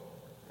also.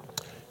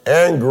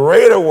 And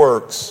greater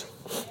works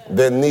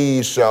than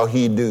these shall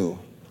he do,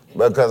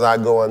 because I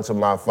go unto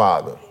my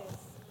Father.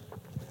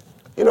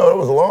 You know, it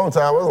was a long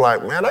time, I was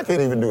like, man, I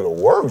can't even do the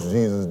works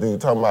Jesus do,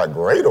 talking about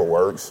greater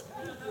works.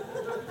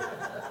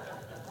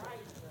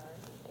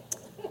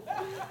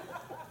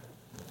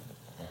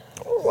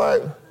 I was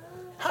like,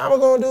 how am I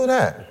going to do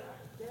that?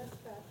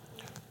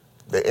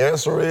 The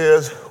answer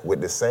is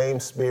with the same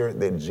spirit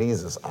that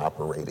Jesus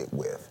operated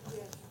with.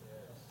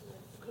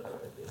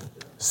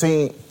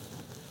 See,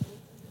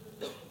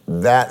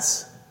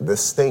 that's the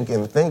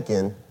stinking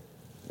thinking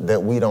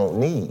that we don't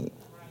need.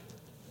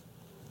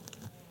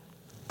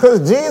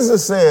 Because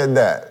Jesus said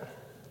that.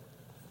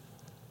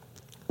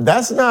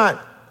 That's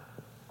not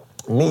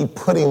me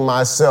putting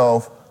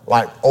myself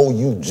like, oh,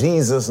 you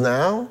Jesus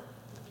now?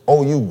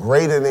 Oh, you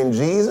greater than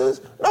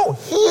Jesus? No,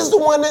 he's the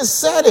one that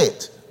said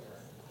it.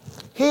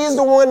 He's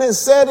the one that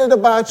said it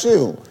about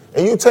you.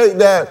 And you take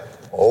that,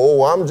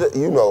 oh, I'm just,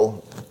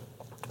 oh,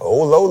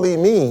 lowly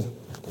me.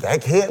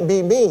 That can't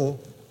be me.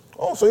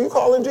 Oh, so you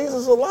calling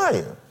Jesus a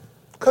liar?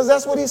 Because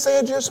that's what he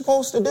said you're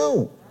supposed to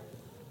do.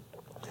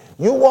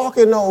 You walk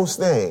in those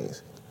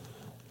things.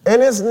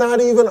 And it's not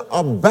even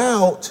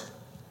about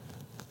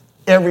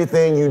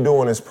everything you're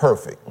doing is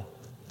perfect.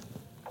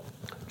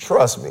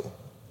 Trust me.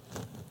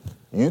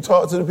 You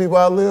talk to the people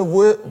I live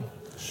with,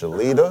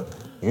 Shalita,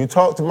 you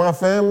talk to my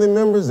family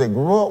members that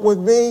grew up with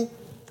me,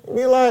 and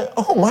be like,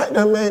 oh, Mike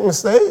done made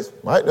mistakes.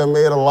 Mike done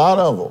made a lot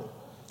of them.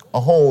 A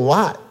whole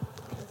lot.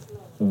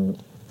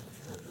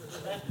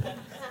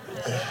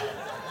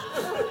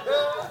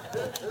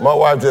 My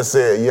wife just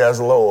said, yes,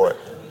 Lord.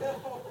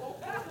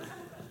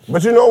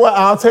 But you know what?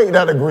 I'll take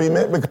that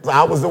agreement because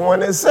I was the one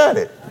that said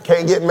it.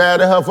 Can't get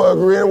mad at her for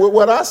agreeing with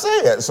what I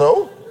said.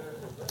 So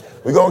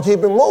we're going to keep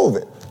it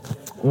moving.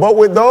 But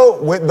with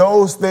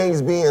those things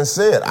being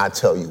said, I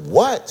tell you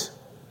what,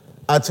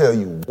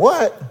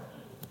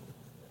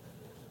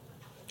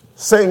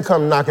 Satan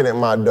come knocking at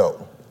my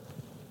door.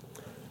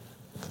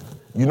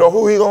 You know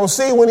who he gonna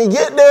see when he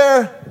get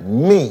there?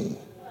 Me.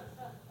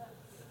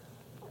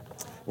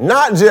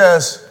 Not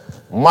just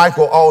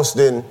Michael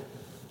Austin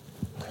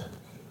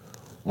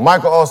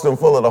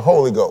full of the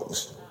Holy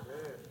Ghost.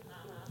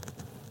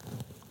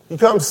 He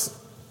come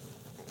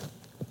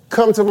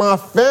to my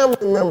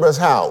family member's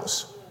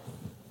house.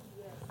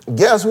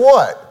 Guess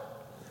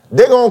what?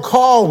 They're going to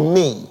call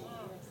me.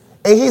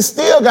 And he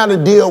still got to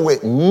deal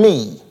with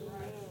me.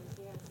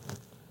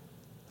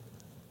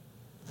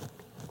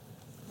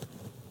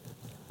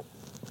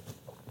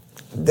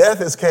 Death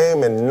has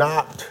came and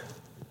knocked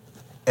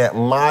at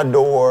my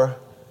door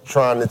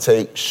trying to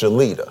take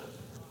Shalita.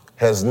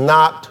 Has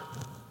knocked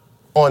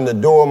on the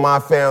door of my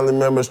family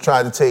members,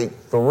 tried to take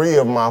 3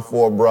 of my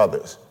 4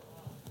 brothers.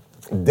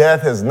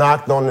 Death has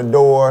knocked on the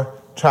door,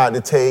 tried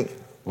to take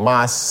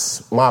my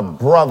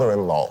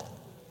brother-in-law,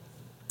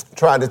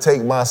 tried to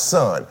take my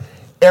son.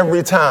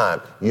 Every time,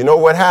 you know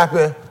what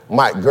happened?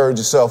 Mike, gird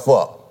yourself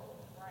up.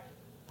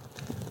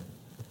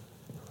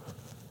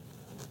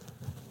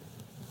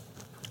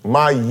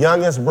 My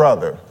youngest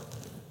brother,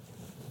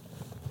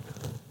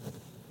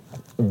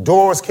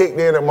 doors kicked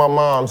in at my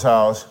mom's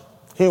house.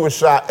 He was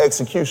shot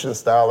execution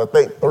style, I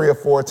think 3 or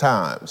 4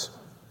 times.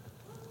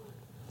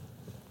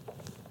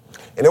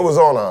 And it was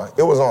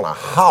on a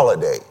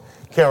holiday.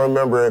 Can't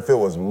remember if it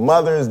was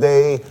Mother's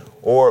Day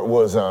or it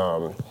was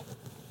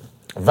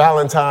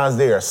Valentine's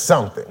Day or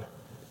something.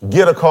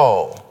 Get a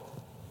call.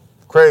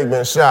 Craig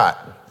been shot.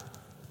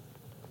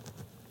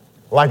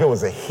 Like it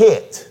was a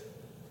hit.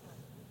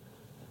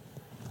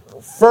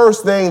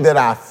 First thing that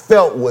I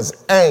felt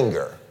was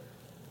anger.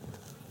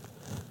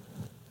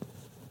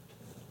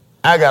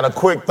 I got a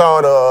quick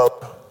thought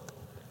of,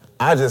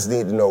 I just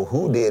need to know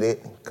who did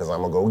it because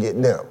I'm going to go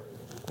get them.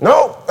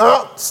 No,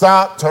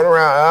 stop, turn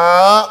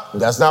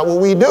around. That's not what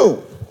we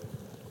do.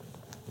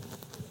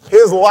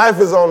 His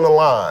life is on the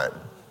line.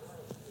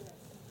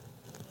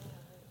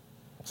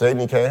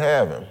 Satan, you can't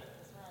have him.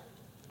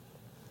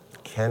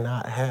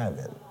 Cannot have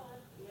him.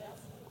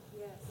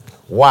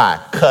 Why?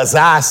 Because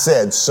I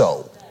said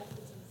so.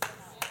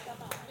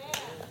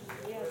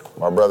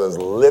 My brother's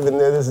living to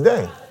this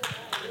day.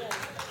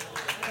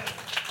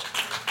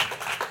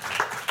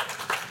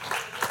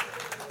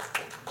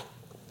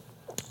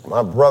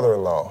 My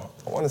brother-in-law,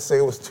 I want to say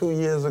it was 2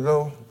 years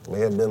ago, may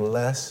have been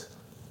less.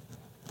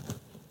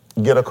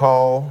 Get a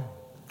call.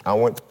 I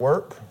went to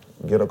work,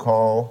 get a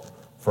call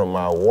from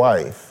my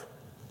wife,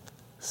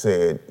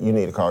 said, you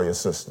need to call your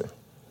sister.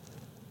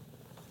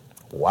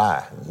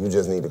 Why? You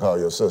just need to call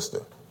your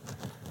sister.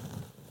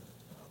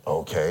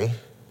 Okay,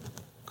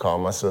 call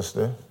my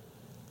sister.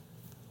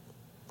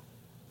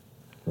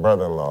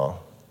 Brother-in-law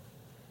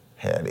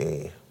had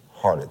a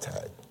heart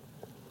attack.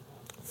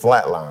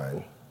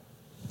 Flatline.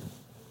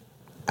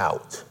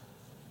 Out.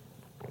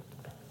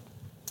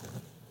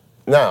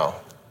 Now,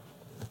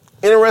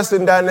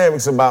 interesting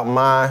dynamics about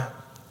my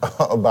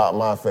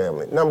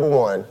family. Number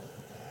one,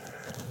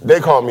 they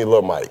call me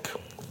Lil Mike,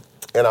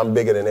 and I'm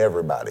bigger than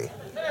everybody.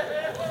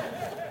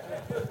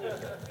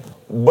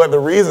 But the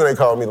reason they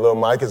call me Lil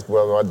Mike is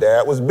because my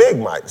dad was Big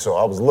Mike, so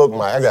I was Lil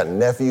Mike. I got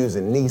nephews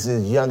and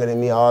nieces younger than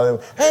me, all of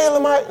them. Hey,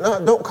 Lil Mike,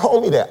 no, don't call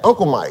me that.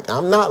 Uncle Mike,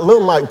 I'm not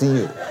Lil Mike to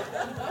you.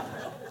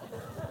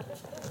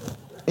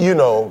 You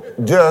know,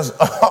 just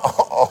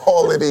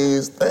all of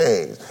these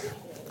things.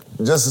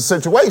 Just a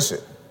situation.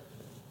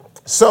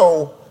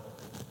 So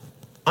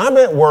I'm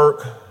at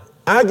work.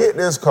 I get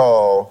this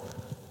call.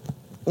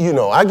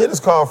 I get this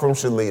call from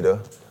Shalita.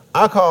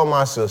 I call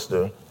my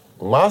sister.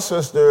 My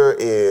sister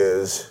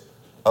is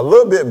a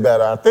little bit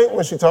better. I think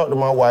when she talked to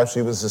my wife,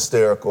 she was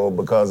hysterical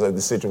because of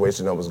the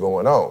situation that was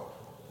going on.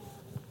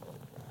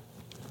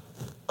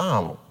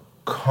 I'm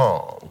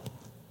calm,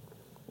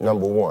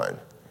 number one,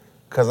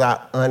 because I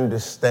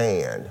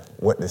understand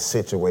what the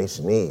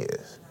situation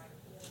is.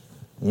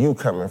 You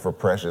coming for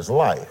precious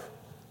life,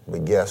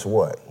 but guess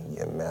what?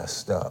 You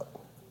messed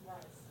up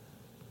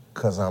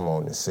because I'm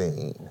on the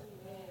scene.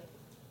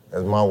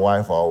 As my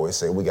wife always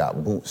say, we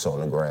got boots on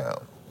the ground.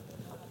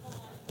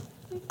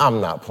 I'm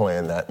not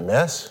playing that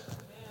mess.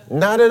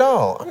 Not at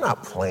all. I'm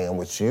not playing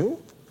with you.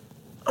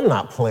 I'm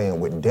not playing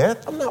with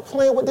death. I'm not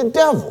playing with the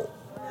devil.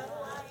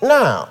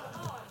 Now,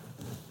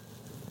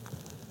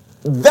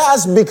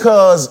 that's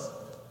because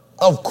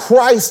of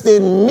Christ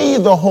in me,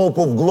 the hope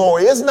of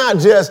glory. It's not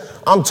just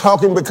I'm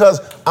talking because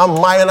I'm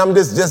mighty and I'm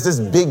just this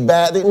big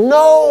bad thing.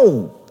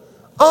 No.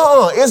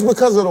 It's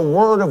because of the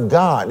word of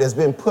God that's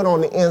been put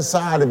on the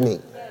inside of me.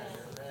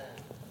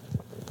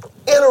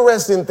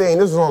 Interesting thing,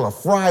 this was on a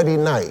Friday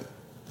night.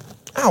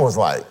 I was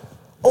like,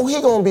 oh,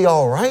 he gonna be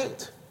all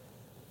right.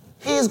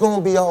 He's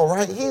gonna be all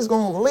right. He's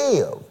gonna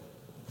live.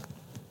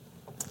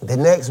 The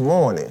next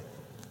morning,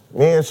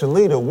 me and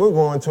Shalita, we're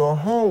going to a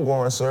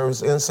homegoing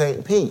service in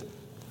St. Pete.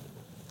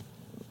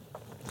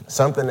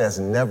 Something that's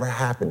never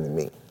happened to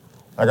me.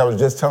 Like I was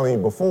just telling you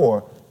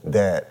before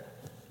that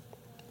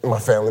my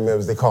family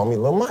members, they call me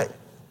Lil Mike.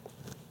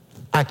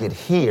 I could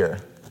hear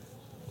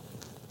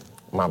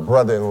my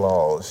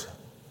brother-in-law's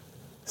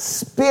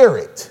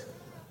spirit.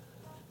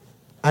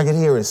 I could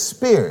hear his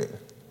spirit.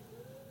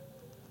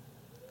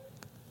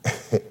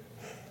 I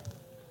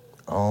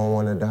don't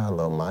want to die,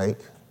 Lil Mike.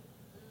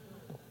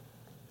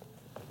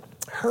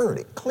 Heard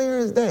it, clear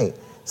as day.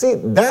 See,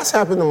 that's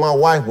happened to my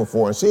wife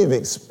before, and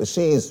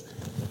she's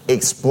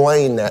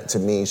explained that to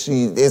me.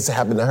 It's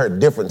happened to her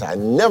different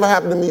times. Never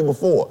happened to me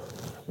before.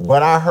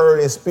 But I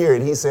heard his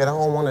spirit. He said, I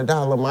don't want to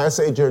die, Lil Mike. I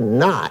said, you're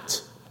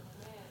not.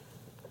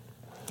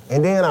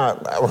 And then I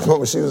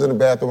remember she was in the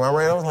bathroom. I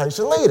was like,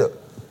 Shalita,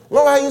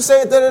 remember how you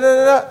said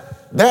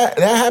that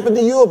happened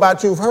to you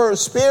about you've heard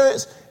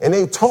spirits and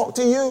they talk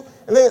to you?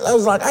 And then I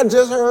was like, I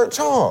just heard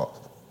Charles.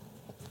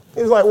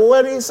 He was like, well,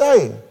 what did he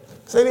say?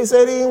 He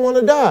said he didn't want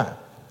to die.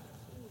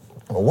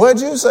 Well,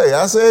 what'd you say?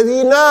 I said,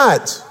 he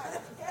not.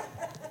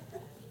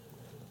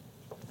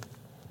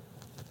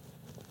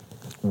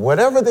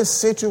 Whatever the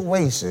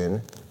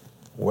situation,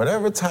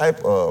 whatever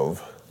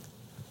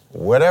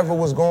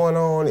was going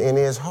on in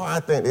his heart, I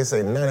think they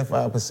say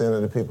 95%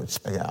 of the people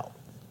check out.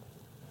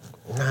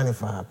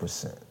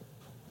 95%.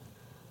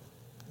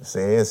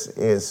 Say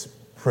it's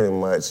pretty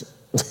much,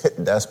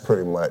 that's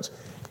pretty much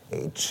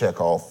a check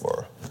off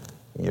for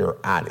you're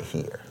out of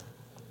here.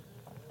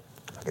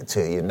 I can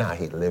tell you now,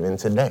 he's living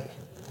today.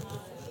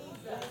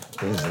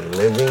 He's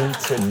living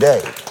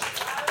today.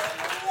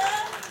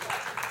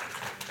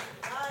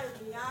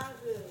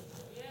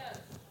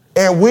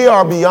 And we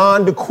are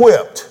beyond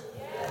equipped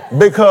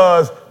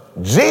because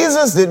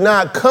Jesus did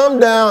not come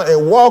down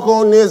and walk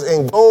on this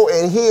and go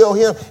and heal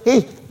him.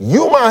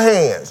 You my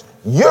hands,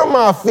 you're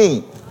my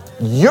feet,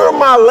 you're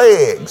my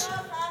legs,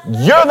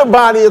 you're the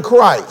body of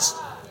Christ.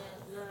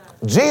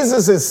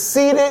 Jesus is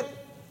seated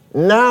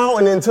now,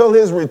 and until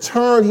his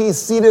return, he's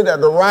seated at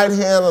the right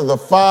hand of the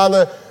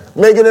Father,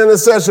 making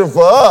intercession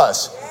for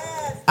us.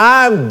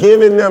 I'm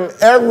giving them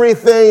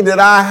everything that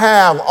I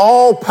have.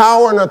 All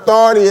power and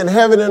authority in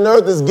heaven and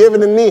earth is given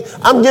to me.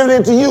 I'm giving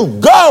it to you.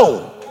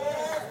 Go.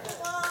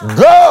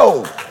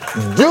 Go.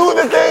 Do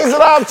the things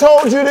that I've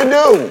told you to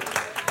do.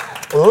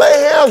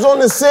 Lay hands on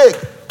the sick.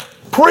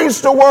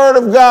 Preach the word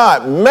of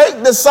God.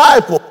 Make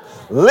disciples.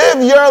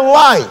 Live your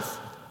life.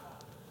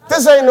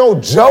 This ain't no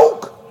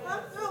joke.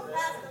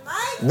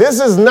 This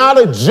is not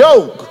a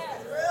joke.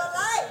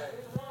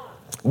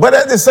 But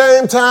at the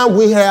same time,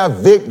 we have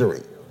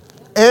victory.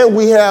 And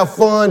we have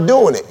fun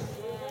doing it.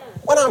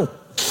 When I'm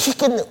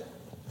kicking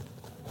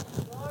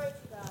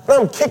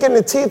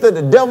the teeth of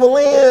the devil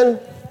in,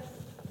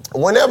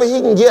 whenever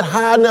he can get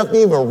high enough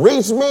to even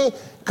reach me,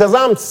 because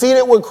I'm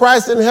seated with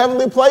Christ in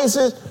heavenly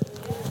places,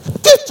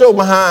 get your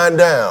behind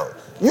down.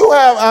 You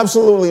have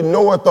absolutely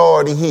no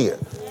authority here.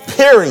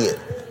 Period.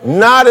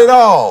 Not at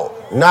all.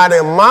 Not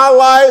in my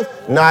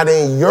life, not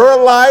in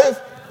your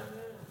life.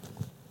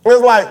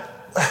 It's like,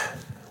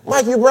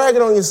 Mike, you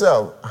bragging on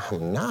yourself.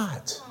 I'm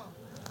not.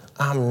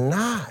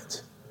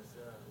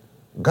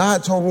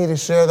 God told me to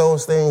share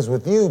those things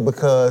with you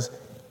because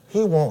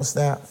he wants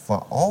that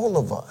for all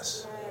of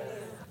us.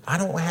 I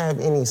don't have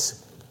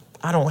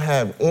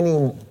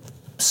any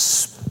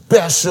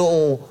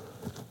special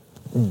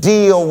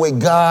deal with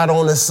God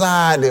on the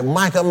side that,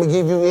 Mike, I'm going to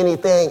give you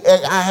anything.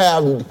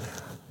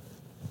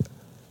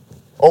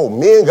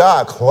 Me and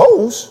God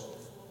close,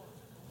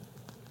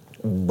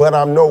 but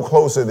I'm no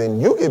closer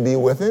than you can be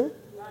with him.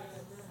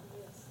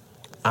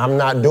 I'm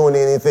not doing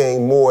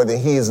anything more than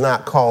he has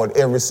not called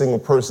every single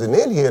person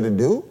in here to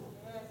do.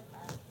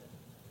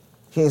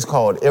 He's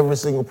called every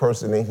single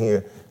person in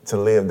here to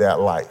live that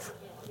life.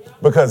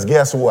 Because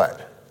guess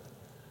what?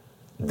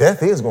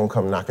 Death is going to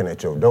come knocking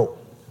at your door.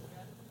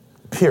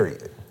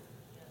 Period.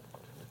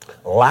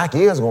 Lack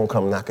is going to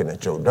come knocking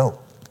at your door.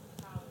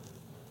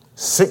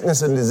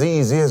 Sickness and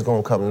disease is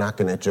going to come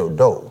knocking at your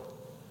door.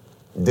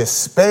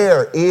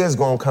 Despair is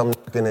going to come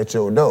knocking at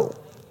your door.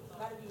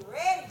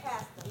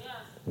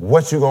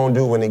 What you gonna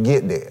do when it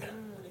get there?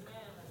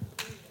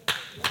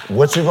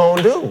 What you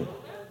gonna do?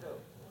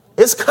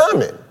 It's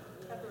coming.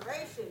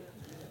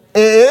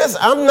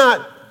 I'm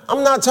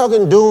not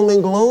talking doom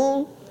and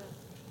gloom.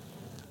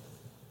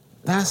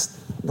 That's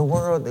the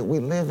world that we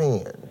live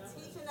in.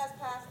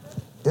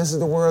 This is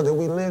the world that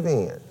we live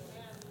in.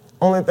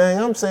 Only thing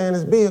I'm saying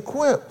is be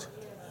equipped.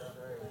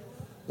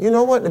 You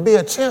know what? To be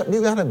a champ,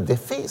 you gotta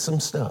defeat some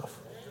stuff.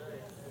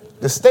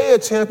 To stay a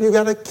champ, you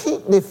gotta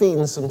keep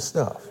defeating some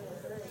stuff.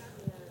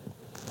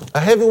 A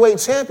heavyweight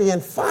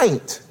champion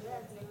fight.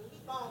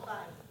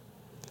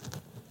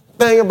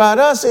 Thing about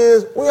us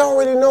is we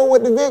already know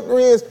what the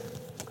victory is.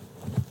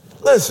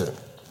 Listen,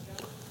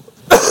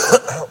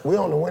 we're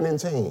on the winning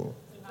team.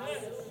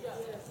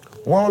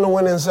 We're on the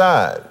winning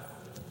side.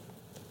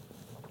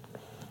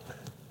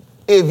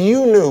 If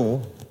you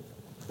knew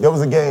there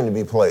was a game to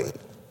be played,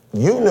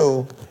 you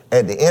knew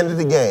at the end of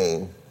the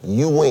game,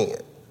 you win.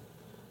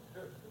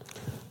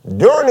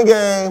 During the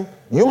game,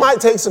 you might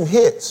take some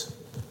hits.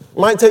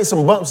 Might take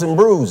some bumps and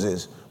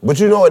bruises, but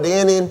you know at the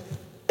end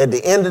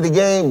of the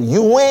game,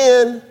 you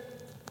win.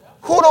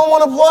 Who don't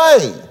want to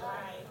play?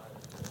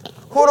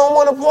 Who don't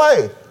want to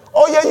play?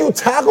 Oh yeah, you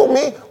tackled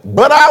me,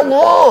 but I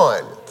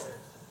won.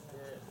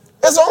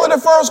 It's only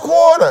the first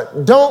quarter.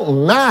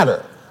 Don't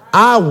matter.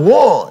 I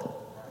won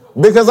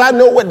because I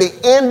know what the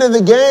end of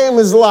the game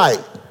is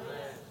like.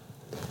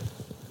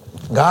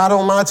 God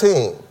on my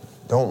team.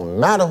 Don't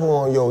matter who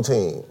on your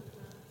team.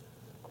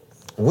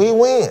 We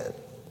win.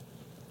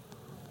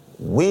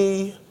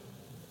 We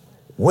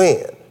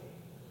win.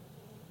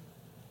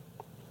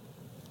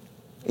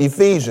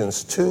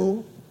 Ephesians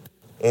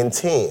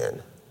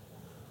 2:10.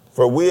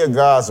 For we are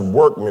God's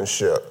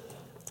workmanship,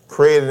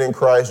 created in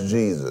Christ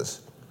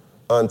Jesus,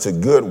 unto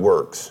good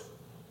works,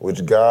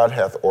 which God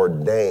hath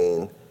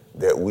ordained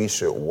that we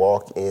should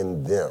walk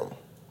in them.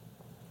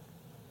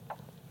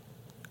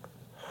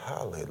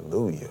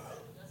 Hallelujah.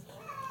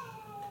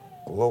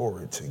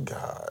 Glory to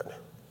God.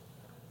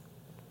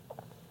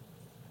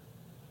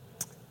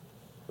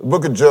 The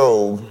book of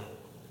Job,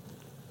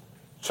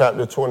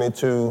 chapter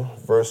 22,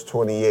 verse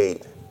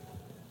 28.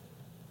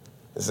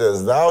 It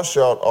says, thou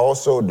shalt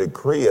also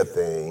decree a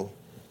thing,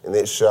 and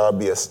it shall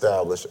be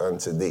established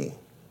unto thee,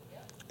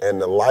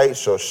 and the light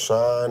shall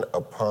shine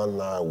upon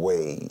thy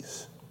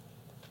ways.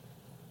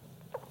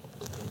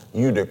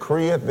 You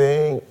decree a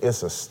thing,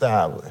 it's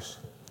established.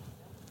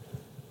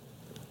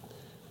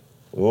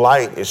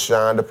 Light is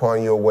shined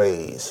upon your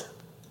ways.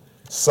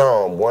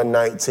 Psalm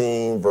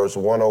 119, verse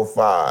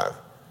 105.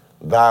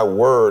 Thy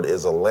word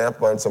is a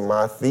lamp unto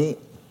my feet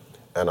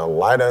and a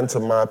light unto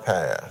my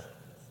path.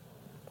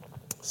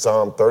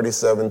 Psalm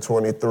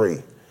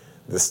 37:23.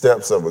 The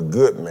steps of a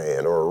good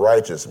man or a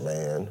righteous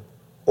man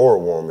or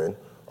woman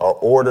are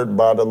ordered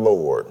by the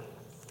Lord,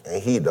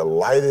 and he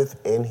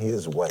delighteth in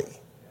his way.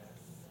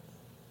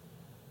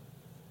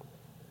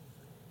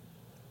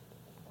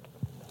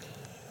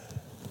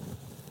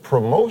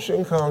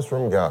 Promotion comes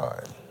from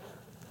God.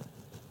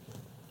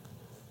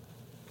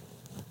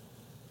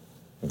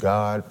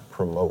 God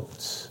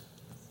promotes.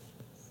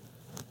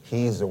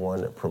 He's the one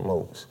that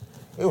promotes.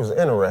 It was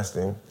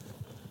interesting.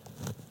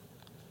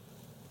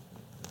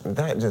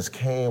 That just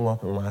came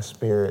up in my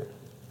spirit.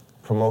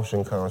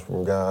 Promotion comes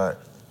from God.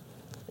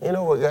 You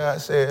know what God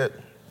said?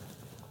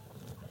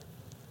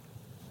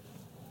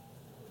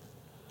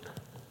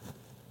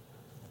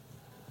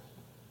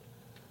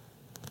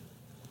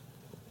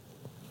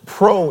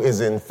 Pro is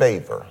in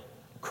favor,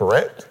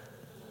 correct?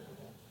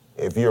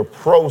 If you're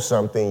pro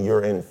something,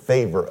 you're in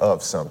favor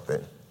of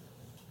something.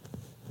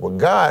 Well,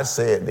 God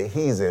said that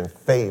he's in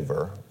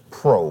favor,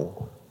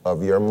 pro,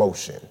 of your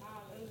motion.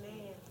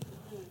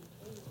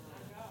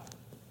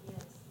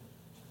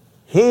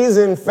 He's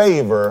in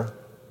favor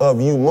of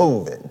you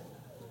moving.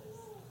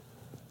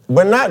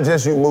 But not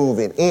just you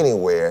moving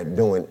anywhere,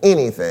 doing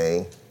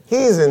anything.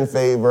 He's in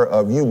favor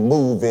of you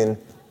moving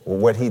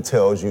what he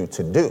tells you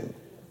to do.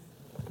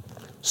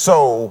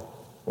 So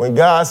when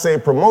God say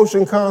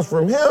promotion comes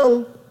from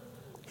him,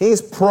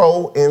 he's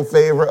pro in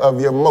favor of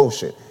your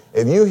motion.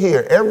 If you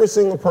hear every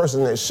single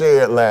person that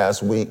shared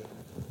last week,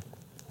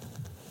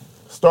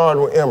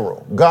 starting with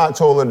Emerald, God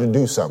told her to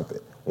do something.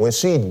 When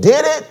she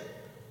did it,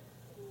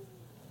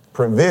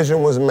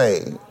 provision was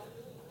made.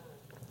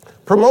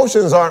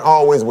 Promotions aren't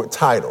always with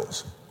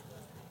titles.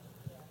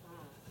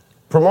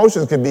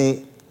 Promotions could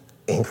be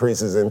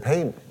increases in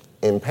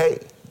pay,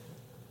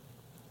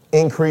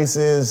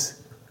 increases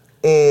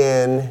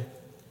in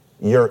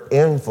your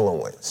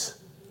influence.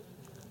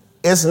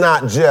 It's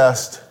not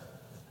just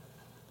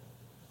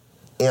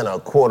in a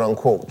quote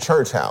unquote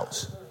church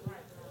house.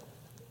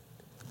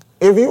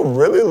 If you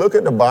really look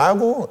at the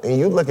Bible and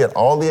you look at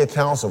all the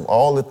accounts of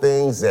all the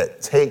things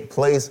that take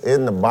place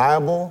in the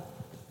Bible,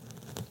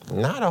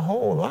 not a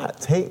whole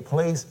lot take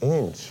place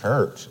in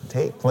church,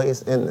 take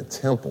place in the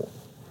temple.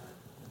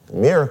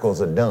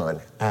 Miracles are done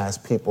as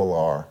people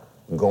are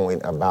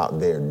going about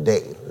their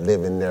day,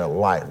 living their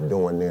life,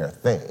 doing their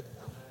thing.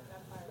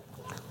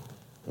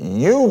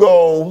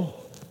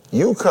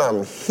 You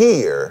come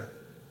here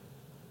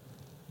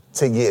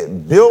to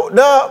get built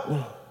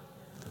up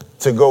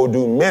to go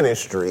do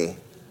ministry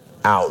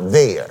out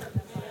there.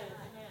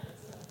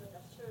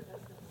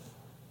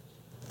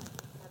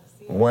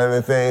 One of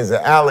the things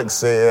that Alex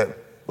said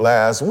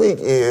last week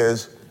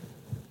is,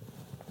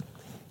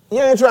 you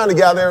ain't trying to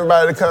gather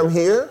everybody to come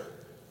here.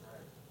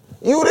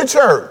 You the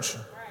church.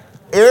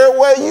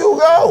 Everywhere you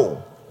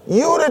go.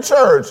 You the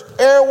church.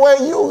 Everywhere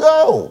you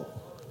go.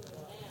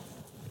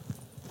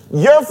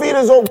 Your feet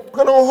is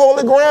walking on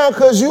holy ground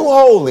because you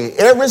holy.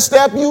 Every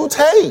step you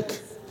take.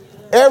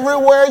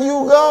 Everywhere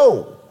you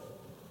go.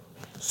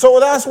 So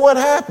that's what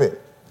happened.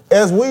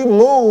 As we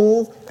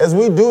move, as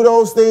we do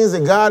those things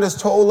that God has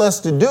told us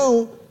to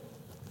do,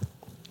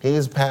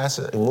 he's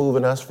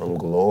moving us from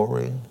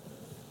glory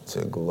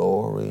to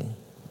glory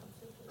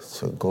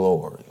to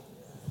glory.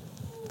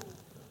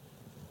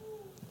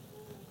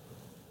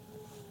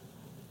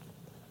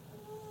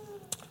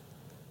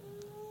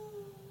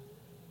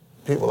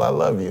 People, I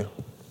love you.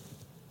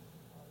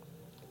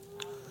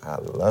 I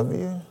love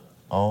you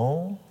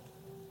all.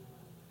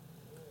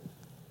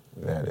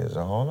 That is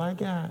all I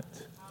got.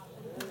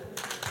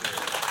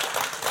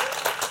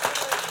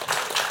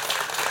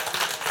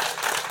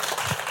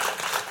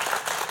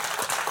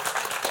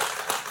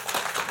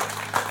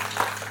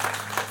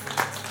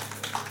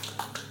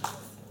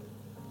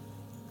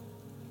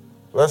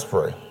 Let's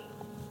pray.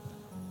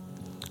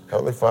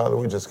 Heavenly Father,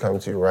 we just come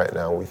to you right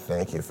now. We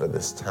thank you for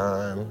this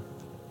time.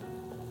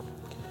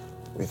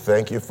 We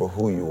thank you for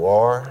who you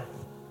are.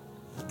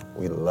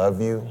 We love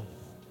you.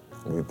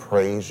 We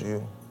praise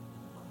you.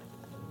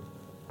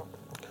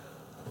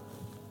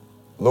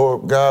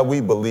 Lord God,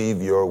 we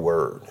believe your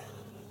word.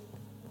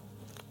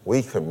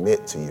 We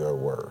commit to your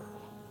word.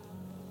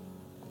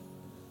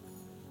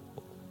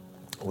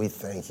 We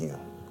thank you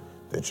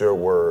that your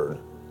word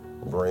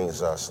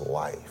brings us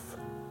life.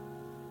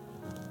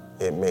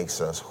 It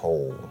makes us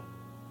whole.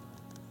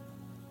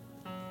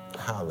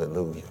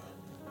 Hallelujah.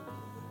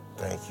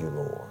 Thank you,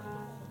 Lord.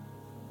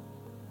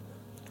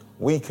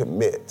 We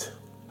commit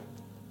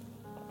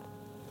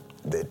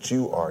that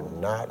you are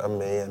not a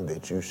man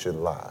that you should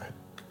lie.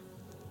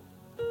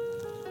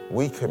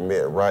 We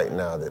commit right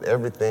now that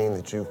everything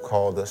that you've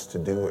called us to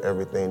do,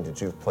 everything that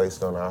you've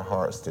placed on our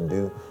hearts to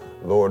do,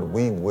 Lord,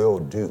 we will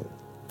do.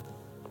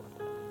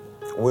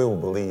 We will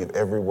believe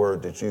every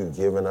word that you've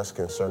given us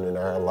concerning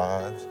our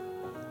lives,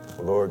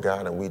 Lord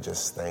God, and we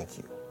just thank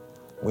you.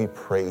 We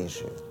praise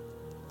you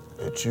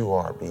that you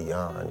are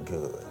beyond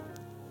good.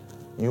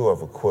 You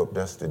have equipped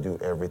us to do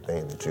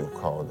everything that you've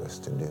called us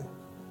to do.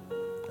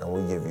 And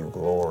we give you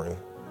glory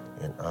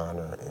and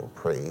honor and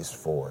praise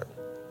for it.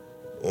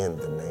 In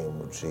the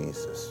name of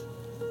Jesus,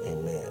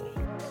 amen.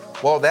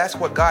 Well, that's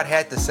what God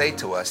had to say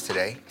to us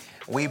today.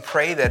 We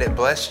pray that it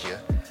blessed you.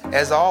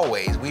 As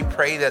always, we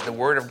pray that the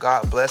word of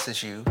God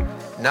blesses you,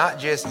 not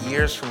just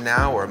years from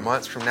now or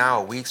months from now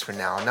or weeks from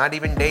now, not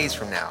even days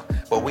from now,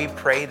 but we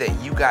pray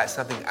that you got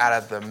something out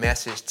of the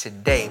message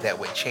today that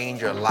would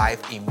change your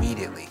life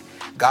immediately.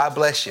 God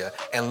bless you,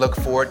 and look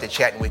forward to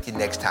chatting with you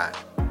next time.